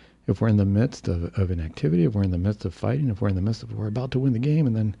that. If we're in the midst of an activity, if we're in the midst of fighting, if we're about to win the game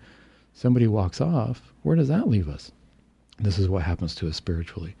and then somebody walks off, where does that leave us? This is what happens to us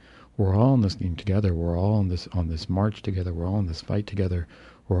spiritually. We're all in this game together. We're all on this march together. We're all in this fight together.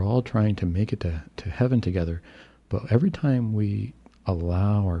 We're all trying to make it to heaven together. But every time we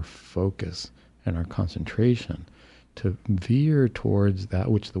allow our focus and our concentration to veer towards that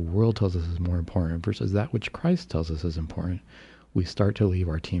which the world tells us is more important versus that which Christ tells us is important, we start to leave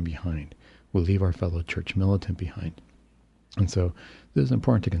our team behind. We leave our fellow church militant behind. And so this is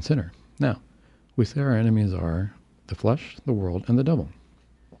important to consider. Now, we say our enemies are the flesh, the world, and the devil.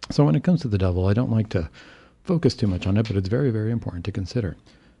 So when it comes to the devil, I don't like to focus too much on it, but it's very, very important to consider.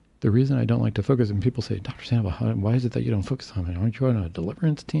 The reason I don't like to focus, and people say, Dr. Sample, why is it that you don't focus on it? Aren't you on a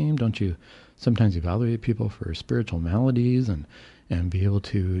deliverance team? Don't you sometimes evaluate people for spiritual maladies and be able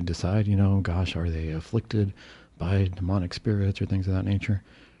to decide, gosh, are they afflicted by demonic spirits or things of that nature?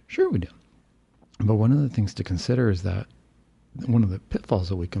 Sure we do. But one of the things to consider is that one of the pitfalls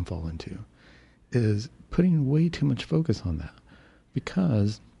that we can fall into is putting way too much focus on that,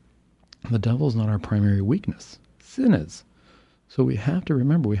 because the devil's not our primary weakness. Sin is. So we have to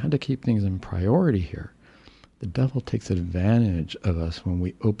remember, we have to keep things in priority here. The devil takes advantage of us when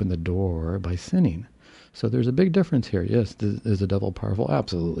we open the door by sinning. So there's a big difference here. Yes, is the devil powerful?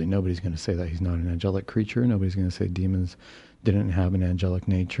 Absolutely. Nobody's going to say that he's not an angelic creature. Nobody's going to say demons didn't have an angelic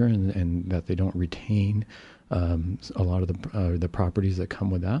nature and that they don't retain a lot of the properties that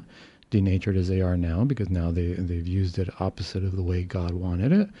come with that, denatured as they are now, because now they've used it opposite of the way God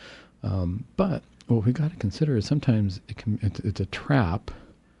wanted it. But what we got to consider is sometimes it's a trap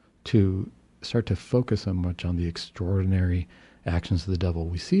to start to focus so much on the extraordinary actions of the devil.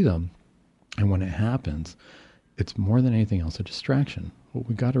 We see them, and when it happens, it's more than anything else a distraction. What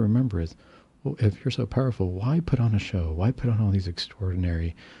we got to remember is, well, if you're so powerful, why put on a show? Why put on all these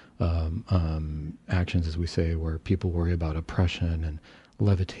extraordinary actions, as we say, where people worry about oppression and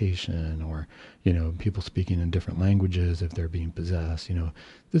levitation, or people speaking in different languages if they're being possessed?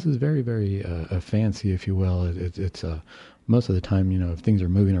 This is very, very fancy, if you will. It's most of the time, if things are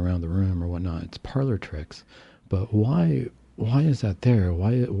moving around the room or whatnot, it's parlor tricks. But why is that there?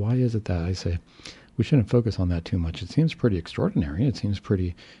 Why is it that I say we shouldn't focus on that too much? It seems pretty extraordinary. It seems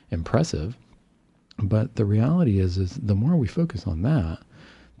pretty impressive. But the reality is the more we focus on that,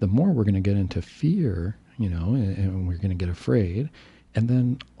 the more we're going to get into fear, and we're going to get afraid. And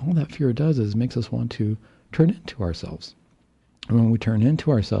then all that fear does is makes us want to turn into ourselves. And when we turn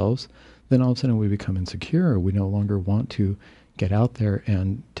into ourselves, then all of a sudden we become insecure. We no longer want to get out there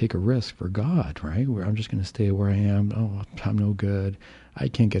and take a risk for God, right? Where I'm just going to stay where I am. Oh, I'm no good. I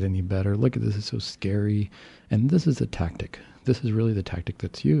can't get any better. Look at this. It's so scary. And this is a tactic. This is really the tactic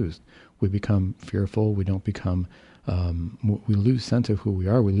that's used. We become fearful. We don't become, we lose sense of who we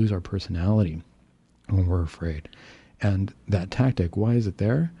are. We lose our personality when we're afraid. And that tactic, why is it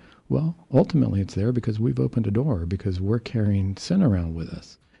there? Well, ultimately it's there because we've opened a door, because we're carrying sin around with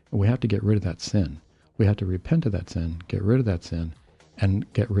us. And we have to get rid of that sin. We have to repent of that sin, get rid of that sin,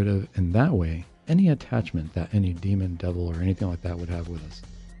 and get rid of, in that way, any attachment that any demon, devil, or anything like that would have with us.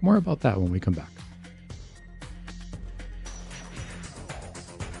 More about that when we come back.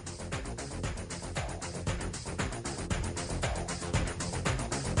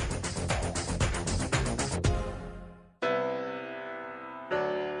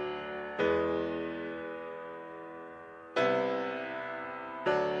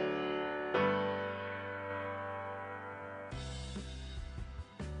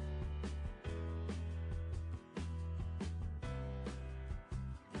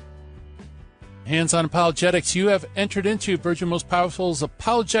 Hands-on Apologetics, you have entered into Virgin Most Powerful's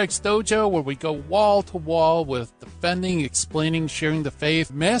Apologetics Dojo, where we go wall to wall with defending, explaining, sharing the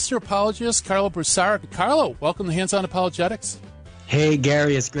faith. Master Apologist Carlo Broussard. Carlo, welcome to Hands-on Apologetics. Hey,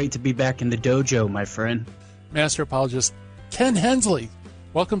 Gary, it's great to be back in the dojo, my friend. Master Apologist Ken Hensley,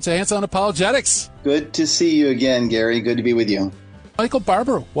 welcome to Hands-on Apologetics. Good to see you again, Gary. Good to be with you. Michael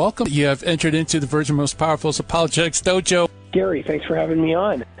Barber, welcome. You have entered into the Virgin Most Powerful's Apologetics Dojo. Gary, thanks for having me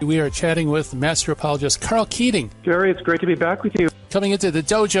on. We are chatting with Master Apologist Carl Keating. Gary, it's great to be back with you. Coming into the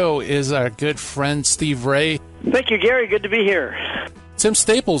dojo is our good friend Steve Ray. Thank you, Gary. Good to be here. Tim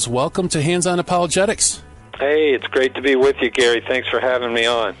Staples, welcome to Hands-on Apologetics. Hey, it's great to be with you, Gary. Thanks for having me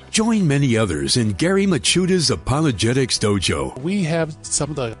on. Join many others in Gary Machuda's Apologetics Dojo. We have some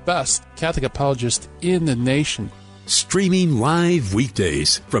of the best Catholic apologists in the nation. Streaming live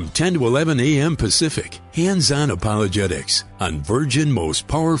weekdays from 10 to 11 a.m. Pacific. Hands-on Apologetics on Virgin Most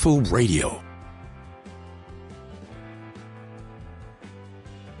Powerful Radio.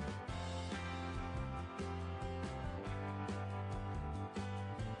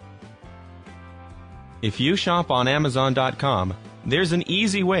 If you shop on Amazon.com, there's an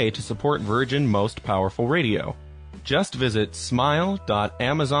easy way to support Virgin Most Powerful Radio. Just visit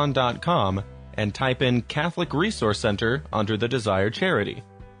smile.amazon.com and type in Catholic Resource Center under the desired charity.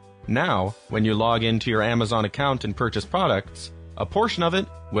 Now, when you log into your Amazon account and purchase products, A portion of it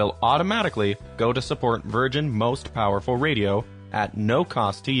will automatically go to support Virgin Most Powerful Radio at no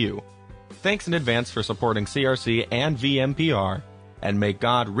cost to you. Thanks in advance for supporting CRC and VMPR, and may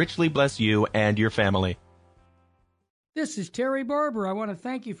God richly bless you and your family. This is Terry Barber. I want to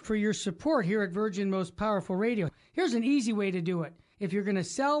thank you for your support here at Virgin Most Powerful Radio. Here's an easy way to do it. If you're going to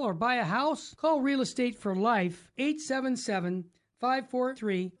sell or buy a house, call Real Estate for Life,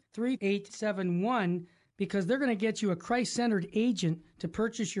 877-543-3871, because they're going to get you a Christ-centered agent to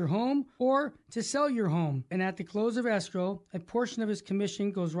purchase your home or to sell your home. And at the close of escrow, a portion of his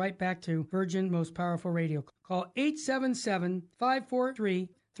commission goes right back to Virgin Most Powerful Radio. Call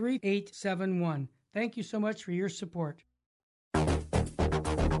 877-543-3871. Thank you so much for your support.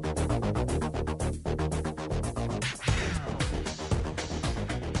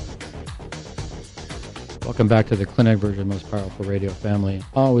 Welcome back to the Clinic, Virgin Most Powerful Radio family.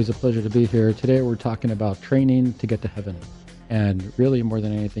 Always a pleasure to be here. Today we're talking about training to get to heaven. And really more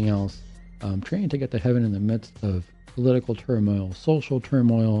than anything else, training to get to heaven in the midst of political turmoil, social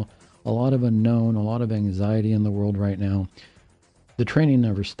turmoil, a lot of unknown, a lot of anxiety in the world right now. The training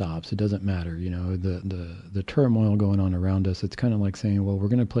never stops. It doesn't matter. You know, the turmoil going on around us, it's kind of like saying, well, we're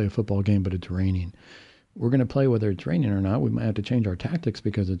going to play a football game, but it's raining. We're going to play whether it's raining or not. We might have to change our tactics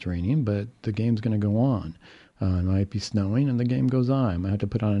because it's raining, but the game's going to go on. It might be snowing and the game goes on. I might have to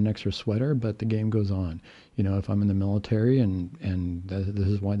put on an extra sweater, but the game goes on. You know, if I'm in the military, and this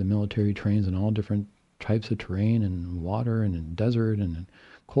is why the military trains in all different types of terrain, and water, and in desert, and in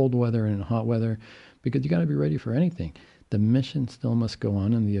cold weather, and in hot weather, because you got to be ready for anything. The mission still must go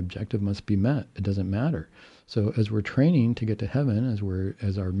on, and the objective must be met. It doesn't matter. So as we're training to get to heaven,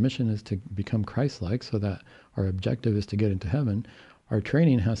 as our mission is to become Christ-like, so that our objective is to get into heaven, our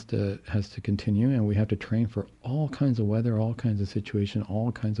training has to continue, and we have to train for all kinds of weather, all kinds of situation,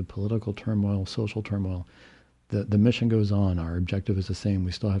 all kinds of political turmoil, social turmoil. The mission goes on. Our objective is the same.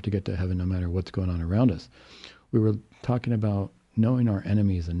 We still have to get to heaven no matter what's going on around us. We were talking about knowing our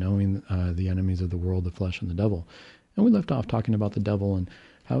enemies and knowing the enemies of the world, the flesh, and the devil. And we left off talking about the devil and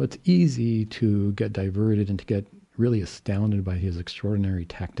how it's easy to get diverted and to get really astounded by his extraordinary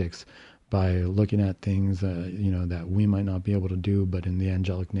tactics, by looking at things that we might not be able to do, but in the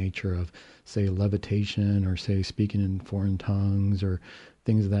angelic nature of, say, levitation, or say speaking in foreign tongues, or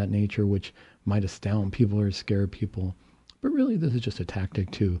things of that nature, which might astound people or scare people. But really, this is just a tactic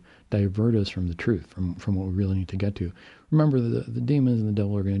to divert us from the truth, from what we really need to get to. Remember, the demons and the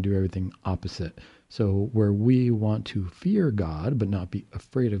devil are going to do everything opposite. So where we want to fear God but not be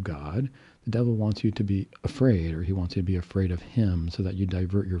afraid of God, the devil wants you to be afraid, or he wants you to be afraid of him, so that you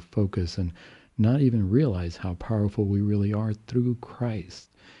divert your focus and not even realize how powerful we really are through Christ.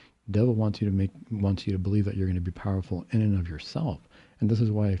 The devil wants you to believe that you're going to be powerful in and of yourself. And this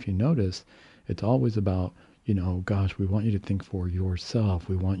is why, if you notice, it's always about, gosh, we want you to think for yourself.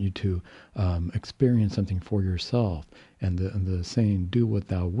 We want you to experience something for yourself. And the saying, do what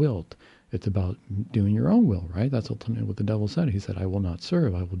thou wilt. It's about doing your own will, right? That's ultimately what the devil said. He said, I will not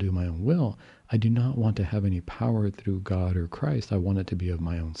serve. I will do my own will. I do not want to have any power through God or Christ. I want it to be of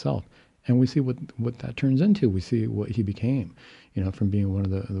my own self. And we see what that turns into. We see what he became, from being one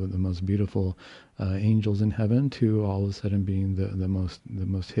of the most beautiful angels in heaven to all of a sudden being the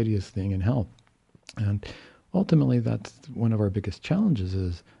most hideous thing in hell. And ultimately, that's one of our biggest challenges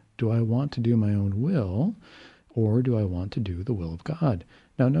is, do I want to do my own will, or do I want to do the will of God?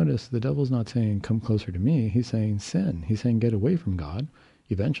 Now notice, the devil's not saying, come closer to me. He's saying sin. He's saying, get away from God.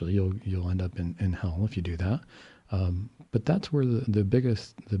 Eventually, you'll end up in hell if you do that. But that's where the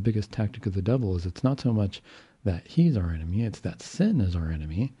biggest tactic of the devil is. It's not so much that he's our enemy. It's that sin is our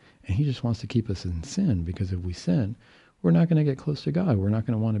enemy. And he just wants to keep us in sin, because if we sin, we're not going to get close to God. We're not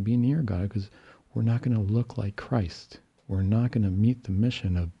going to want to be near God, because we're not going to look like Christ. We're not going to meet the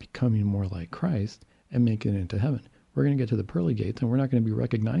mission of becoming more like Christ and make it into heaven. We're going to get to the pearly gates, and we're not going to be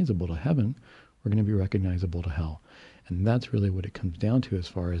recognizable to heaven. We're going to be recognizable to hell. And that's really what it comes down to as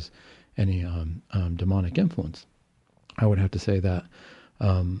far as any demonic influence. I would have to say that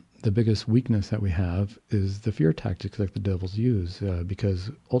the biggest weakness that we have is the fear tactics that the devils use,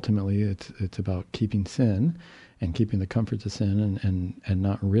 because ultimately it's about keeping sin and keeping the comforts of sin and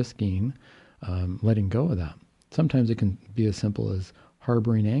not risking letting go of that. Sometimes it can be as simple as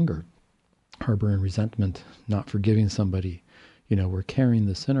harboring anger, harboring resentment, not forgiving somebody. We're carrying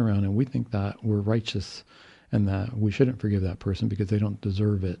the sin around, and we think that we're righteous and that we shouldn't forgive that person because they don't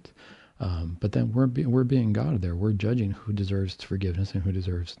deserve it. But then we're being God there. We're judging who deserves forgiveness and who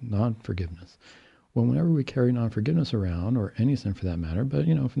deserves non-forgiveness. Well, whenever we carry non-forgiveness around, or any sin for that matter, but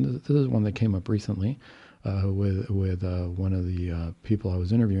this is one that came up recently with one of the people I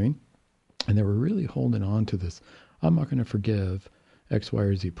was interviewing, and they were really holding on to this I'm not going to forgive X, Y,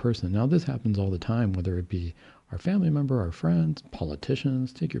 or Z person. Now, this happens all the time, whether it be our family member, our friends,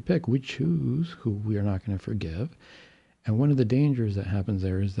 politicians, take your pick. We choose who we are not going to forgive. And one of the dangers that happens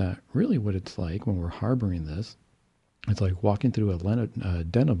there is that really what it's like when we're harboring this, it's like walking through a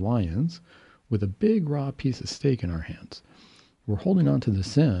den of lions with a big raw piece of steak in our hands. We're holding on to the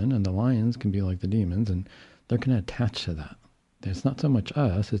sin, and the lions can be like the demons, and they're going to attach to that. It's not so much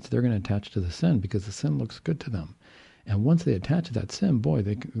us, it's they're going to attach to the sin because the sin looks good to them. And once they attach to that sin, boy,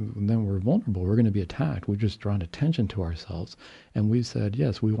 then we're vulnerable. We're going to be attacked. We've just drawn attention to ourselves, and we've said,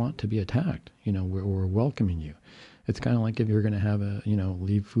 yes, we want to be attacked. We're welcoming you. It's kind of like if you're going to have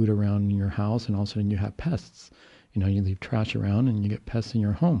leave food around in your house, and all of a sudden you have pests. You leave trash around, and you get pests in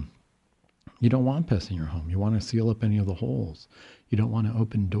your home. You don't want pests in your home. You want to seal up any of the holes. You don't want to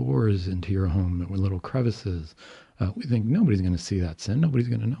open doors into your home with little crevices. We think nobody's going to see that sin. Nobody's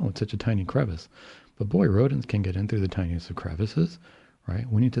going to know. It's such a tiny crevice. But boy, rodents can get in through the tiniest of crevices, right?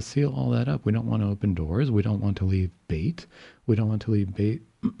 We need to seal all that up. We don't want to open doors. We don't want to leave bait. We don't want to leave bait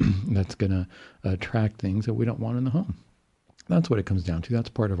that's going to attract things that we don't want in the home. That's what it comes down to. That's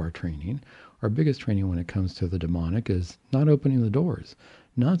part of our training. Our biggest training when it comes to the demonic is not opening the doors,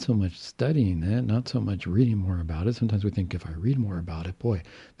 not so much studying it, not so much reading more about it. Sometimes we think if I read more about it, boy,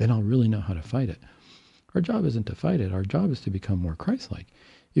 then I'll really know how to fight it. Our job isn't to fight it. Our job is to become more Christ-like.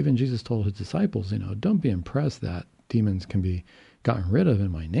 Even Jesus told his disciples, don't be impressed that demons can be gotten rid of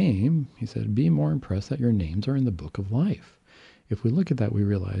in my name. He said, be more impressed that your names are in the book of life. If we look at that, we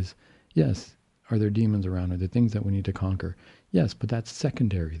realize, yes, are there demons around? Are there things that we need to conquer? Yes, but that's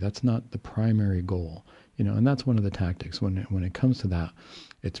secondary. That's not the primary goal. And that's one of the tactics. When it comes to that,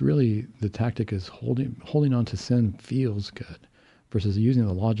 it's really the tactic is holding on to sin feels good versus using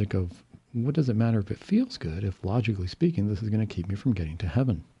the logic of what does it matter if it feels good if logically speaking this is going to keep me from getting to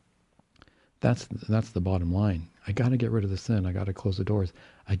heaven. That's the bottom line. I got to get rid of the sin. I got to close the doors.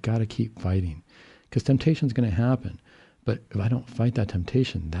 I got to keep fighting because temptation is going to happen. But if I don't fight that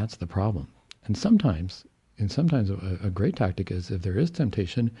temptation, that's the problem. And sometimes a great tactic is if there is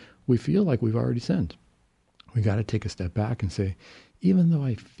temptation, we feel like we've already sinned. We got to take a step back and say, even though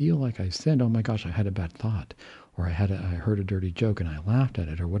I feel like I've sinned, oh my gosh, I had a bad thought, or I heard a dirty joke and I laughed at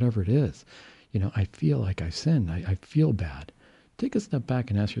it, or whatever it is. I feel like I've sinned. I feel bad. Take a step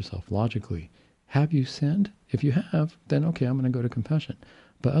back and ask yourself logically, have you sinned? If you have, then okay, I'm going to go to confession.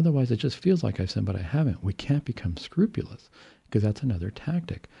 But otherwise, it just feels like I've sinned, but I haven't. We can't become scrupulous because that's another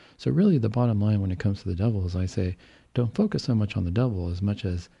tactic. So really the bottom line when it comes to the devil is I say, don't focus so much on the devil as much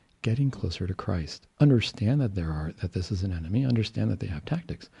as getting closer to Christ. Understand that this is an enemy. Understand that they have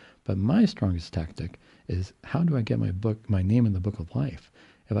tactics. But my strongest tactic is how do I get my name in the book of life?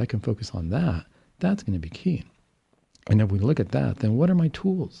 If I can focus on that, that's going to be key. And if we look at that, then what are my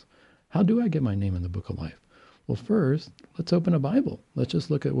tools? How do I get my name in the book of life? Well, first, let's open a Bible. Let's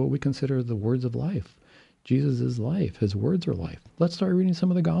just look at what we consider the words of life. Jesus is life. His words are life. Let's start reading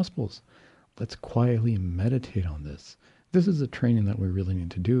some of the Gospels. Let's quietly meditate on this. This is a training that we really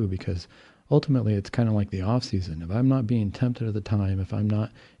need to do because ultimately it's kind of like the off season. If I'm not being tempted at the time, if I'm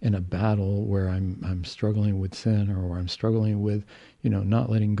not in a battle where I'm struggling with sin or where I'm struggling with, not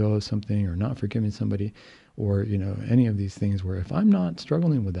letting go of something or not forgiving somebody or, any of these things where if I'm not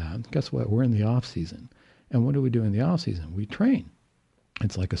struggling with that, guess what? We're in the off season. And what do we do in the off season? We train.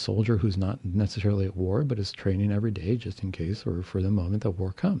 It's like a soldier who's not necessarily at war, but is training every day just in case or for the moment that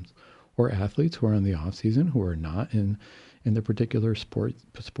war comes. Or athletes who are in the off season who are not in the particular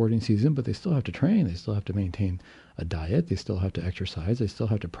sporting season, but they still have to train. They still have to maintain a diet. They still have to exercise. They still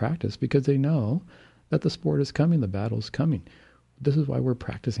have to practice because they know that the sport is coming. The battle is coming. This is why we're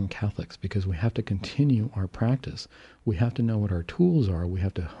practicing Catholics, because we have to continue our practice. We have to know what our tools are. We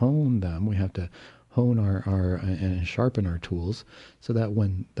have to hone them. We have to hone our and sharpen our tools so that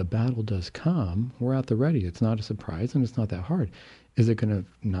when the battle does come, we're at the ready. It's not a surprise and it's not that hard. Is it going to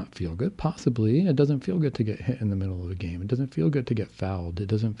not feel good? Possibly. It doesn't feel good to get hit in the middle of a game. It doesn't feel good to get fouled. It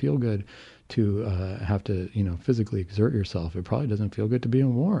doesn't feel good to have to, physically exert yourself. It probably doesn't feel good to be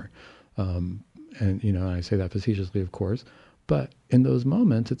in war. And I say that facetiously, of course. But in those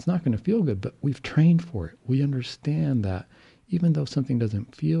moments, it's not going to feel good. But we've trained for it. We understand that even though something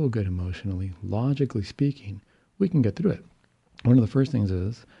doesn't feel good emotionally, logically speaking, we can get through it. One of the first things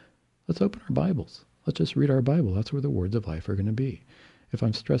is, let's open our Bibles. Let's just read our Bible. That's where the words of life are going to be. If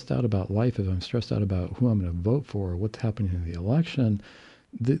I'm stressed out about life, if I'm stressed out about who I'm going to vote for, what's happening in the election,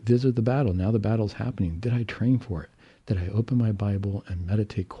 these are the battle. Now the battle's happening. Did I train for it? Did I open my Bible and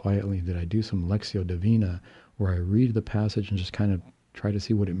meditate quietly? Did I do some Lectio Divina where I read the passage and just kind of try to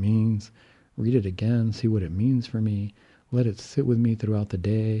see what it means, read it again, see what it means for me, let it sit with me throughout the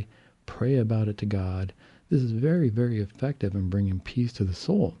day, pray about it to God, This is very, very effective in bringing peace to the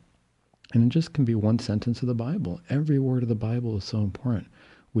soul. And it just can be one sentence of the Bible. Every word of the Bible is so important.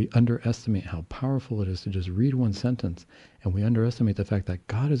 We underestimate how powerful it is to just read one sentence, and we underestimate the fact that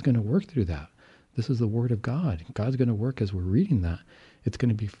God is going to work through that. This is the Word of God. God's going to work as we're reading that. It's going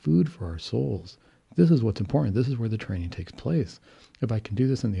to be food for our souls. This is what's important. This is where the training takes place. If I can do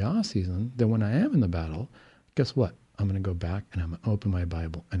this in the off season, then when I am in the battle, guess what? I'm going to go back and I'm going to open my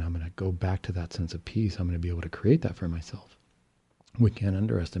Bible and I'm going to go back to that sense of peace. I'm going to be able to create that for myself. We can't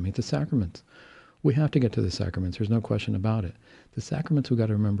underestimate the sacraments. We have to get to the sacraments. There's no question about it. The sacraments, we've got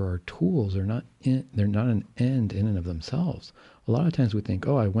to remember, are tools. They're not an end in and of themselves. A lot of times we think,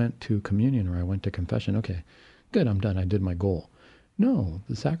 oh, I went to communion or I went to confession. Okay, good, I'm done. I did my goal. No,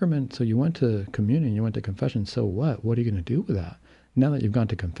 the sacrament, so you went to communion, you went to confession, so what? What are you going to do with that? Now that you've gone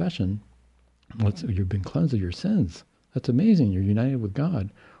to confession, you've been cleansed of your sins. That's amazing. You're united with God.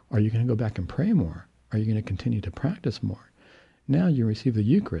 Are you going to go back and pray more? Are you going to continue to practice more? Now you receive the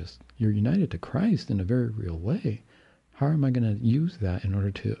Eucharist. You're united to Christ in a very real way. How am I going to use that in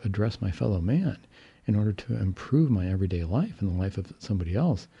order to address my fellow man, in order to improve my everyday life and the life of somebody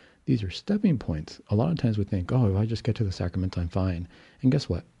else? These are stepping points. A lot of times we think, oh, if I just get to the sacraments, I'm fine. And guess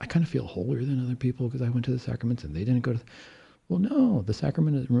what? I kind of feel holier than other people because I went to the sacraments and they didn't go to... Well, no, the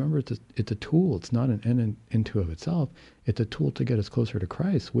sacrament, remember, it's a tool. It's not an end into of itself. It's a tool to get us closer to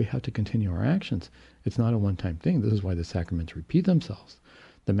Christ. We have to continue our actions. It's not a one-time thing. This is why the sacraments repeat themselves.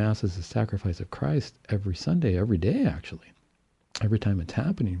 The Mass is the sacrifice of Christ every Sunday, every day, actually. Every time it's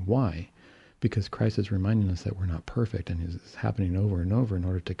happening. Why? Because Christ is reminding us that we're not perfect, and it's happening over and over in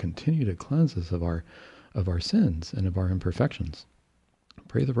order to continue to cleanse us of our sins and of our imperfections.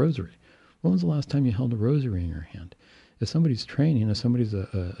 Pray the rosary. When was the last time you held a rosary in your hand? If somebody's training, if somebody's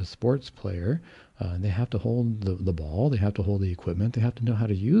a sports player, they have to hold the ball, they have to hold the equipment, they have to know how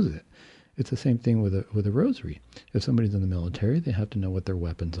to use it. It's the same thing with a rosary. If somebody's in the military, they have to know what their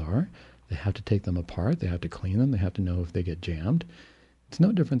weapons are. They have to take them apart. They have to clean them. They have to know if they get jammed. It's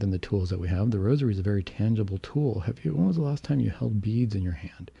no different than the tools that we have. The rosary is a very tangible tool. When was the last time you held beads in your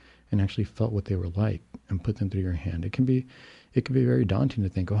hand and actually felt what they were like and put them through your hand? It can be very daunting to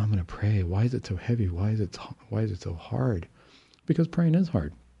think, oh, I'm going to pray. Why is it so heavy? Why is it so hard? Because praying is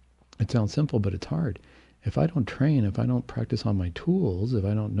hard. It sounds simple, but it's hard. If I don't train, if I don't practice on my tools, if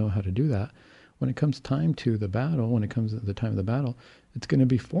I don't know how to do that, when it comes time to the battle, when it comes to the time of the battle, it's going to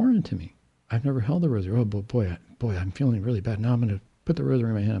be foreign to me. I've never held the rosary. Oh, boy, I'm feeling really bad. Now I'm going to put the rosary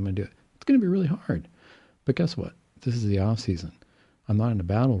in my hand. I'm going to do it. It's going to be really hard. But guess what? This is the off season. I'm not in a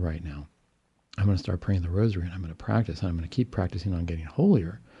battle right now. I'm going to start praying the rosary, and I'm going to practice, and I'm going to keep practicing on getting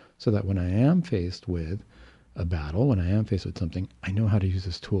holier so that when I am faced with a battle, when I am faced with something, I know how to use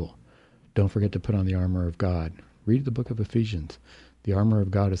this tool. Don't forget to put on the armor of God. Read the book of Ephesians. The armor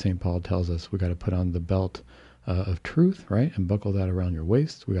of God, as St. Paul tells us, we got to put on the belt of truth, right, and buckle that around your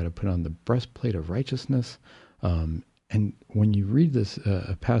waist. We got to put on the breastplate of righteousness. And when you read this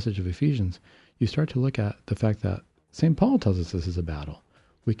passage of Ephesians, you start to look at the fact that St. Paul tells us this is a battle.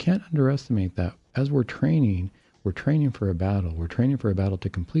 We can't underestimate that as we're training for a battle. We're training for a battle to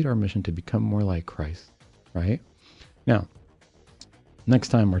complete our mission to become more like Christ, right? Now, next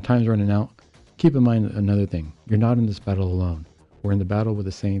time, our time's running out, keep in mind another thing. You're not in this battle alone. We're in the battle with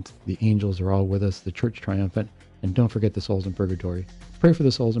the saints. The angels are all with us, the church triumphant. And don't forget the souls in purgatory. Pray for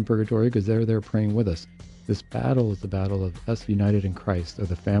the souls in purgatory because they're there praying with us. This battle is the battle of us united in Christ, or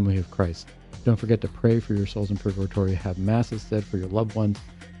the family of Christ. Don't forget to pray for your souls in purgatory. Have masses said for your loved ones.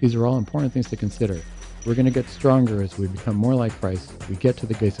 These are all important things to consider. We're going to get stronger as we become more like Christ. We get to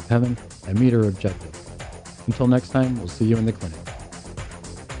the gates of heaven and meet our objectives. Until next time, we'll see you in the clinic.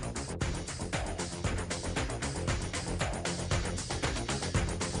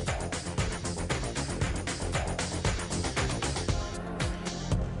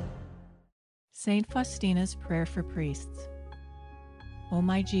 Saint Faustina's Prayer for Priests. O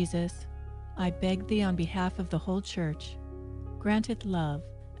my Jesus, I beg thee on behalf of the whole Church, grant it love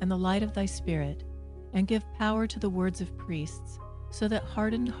and the light of thy Spirit, and give power to the words of priests, so that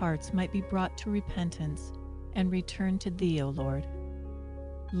hardened hearts might be brought to repentance and return to thee, O Lord.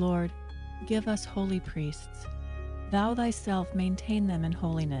 Lord, give us holy priests. Thou thyself maintain them in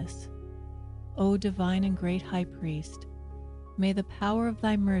holiness. O divine and great High Priest, may the power of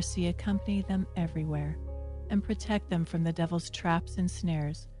thy mercy accompany them everywhere, and protect them from the devil's traps and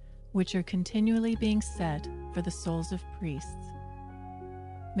snares, which are continually being set for the souls of priests.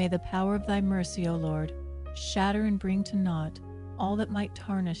 May the power of thy mercy, O Lord, shatter and bring to naught all that might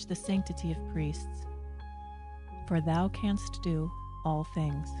tarnish the sanctity of priests. For thou canst do all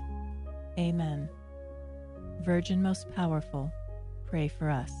things. Amen. Virgin most powerful, pray for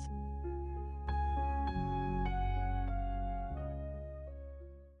us.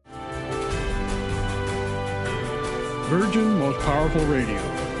 Virgin Most Powerful Radio,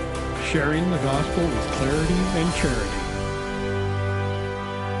 sharing the gospel with clarity and charity.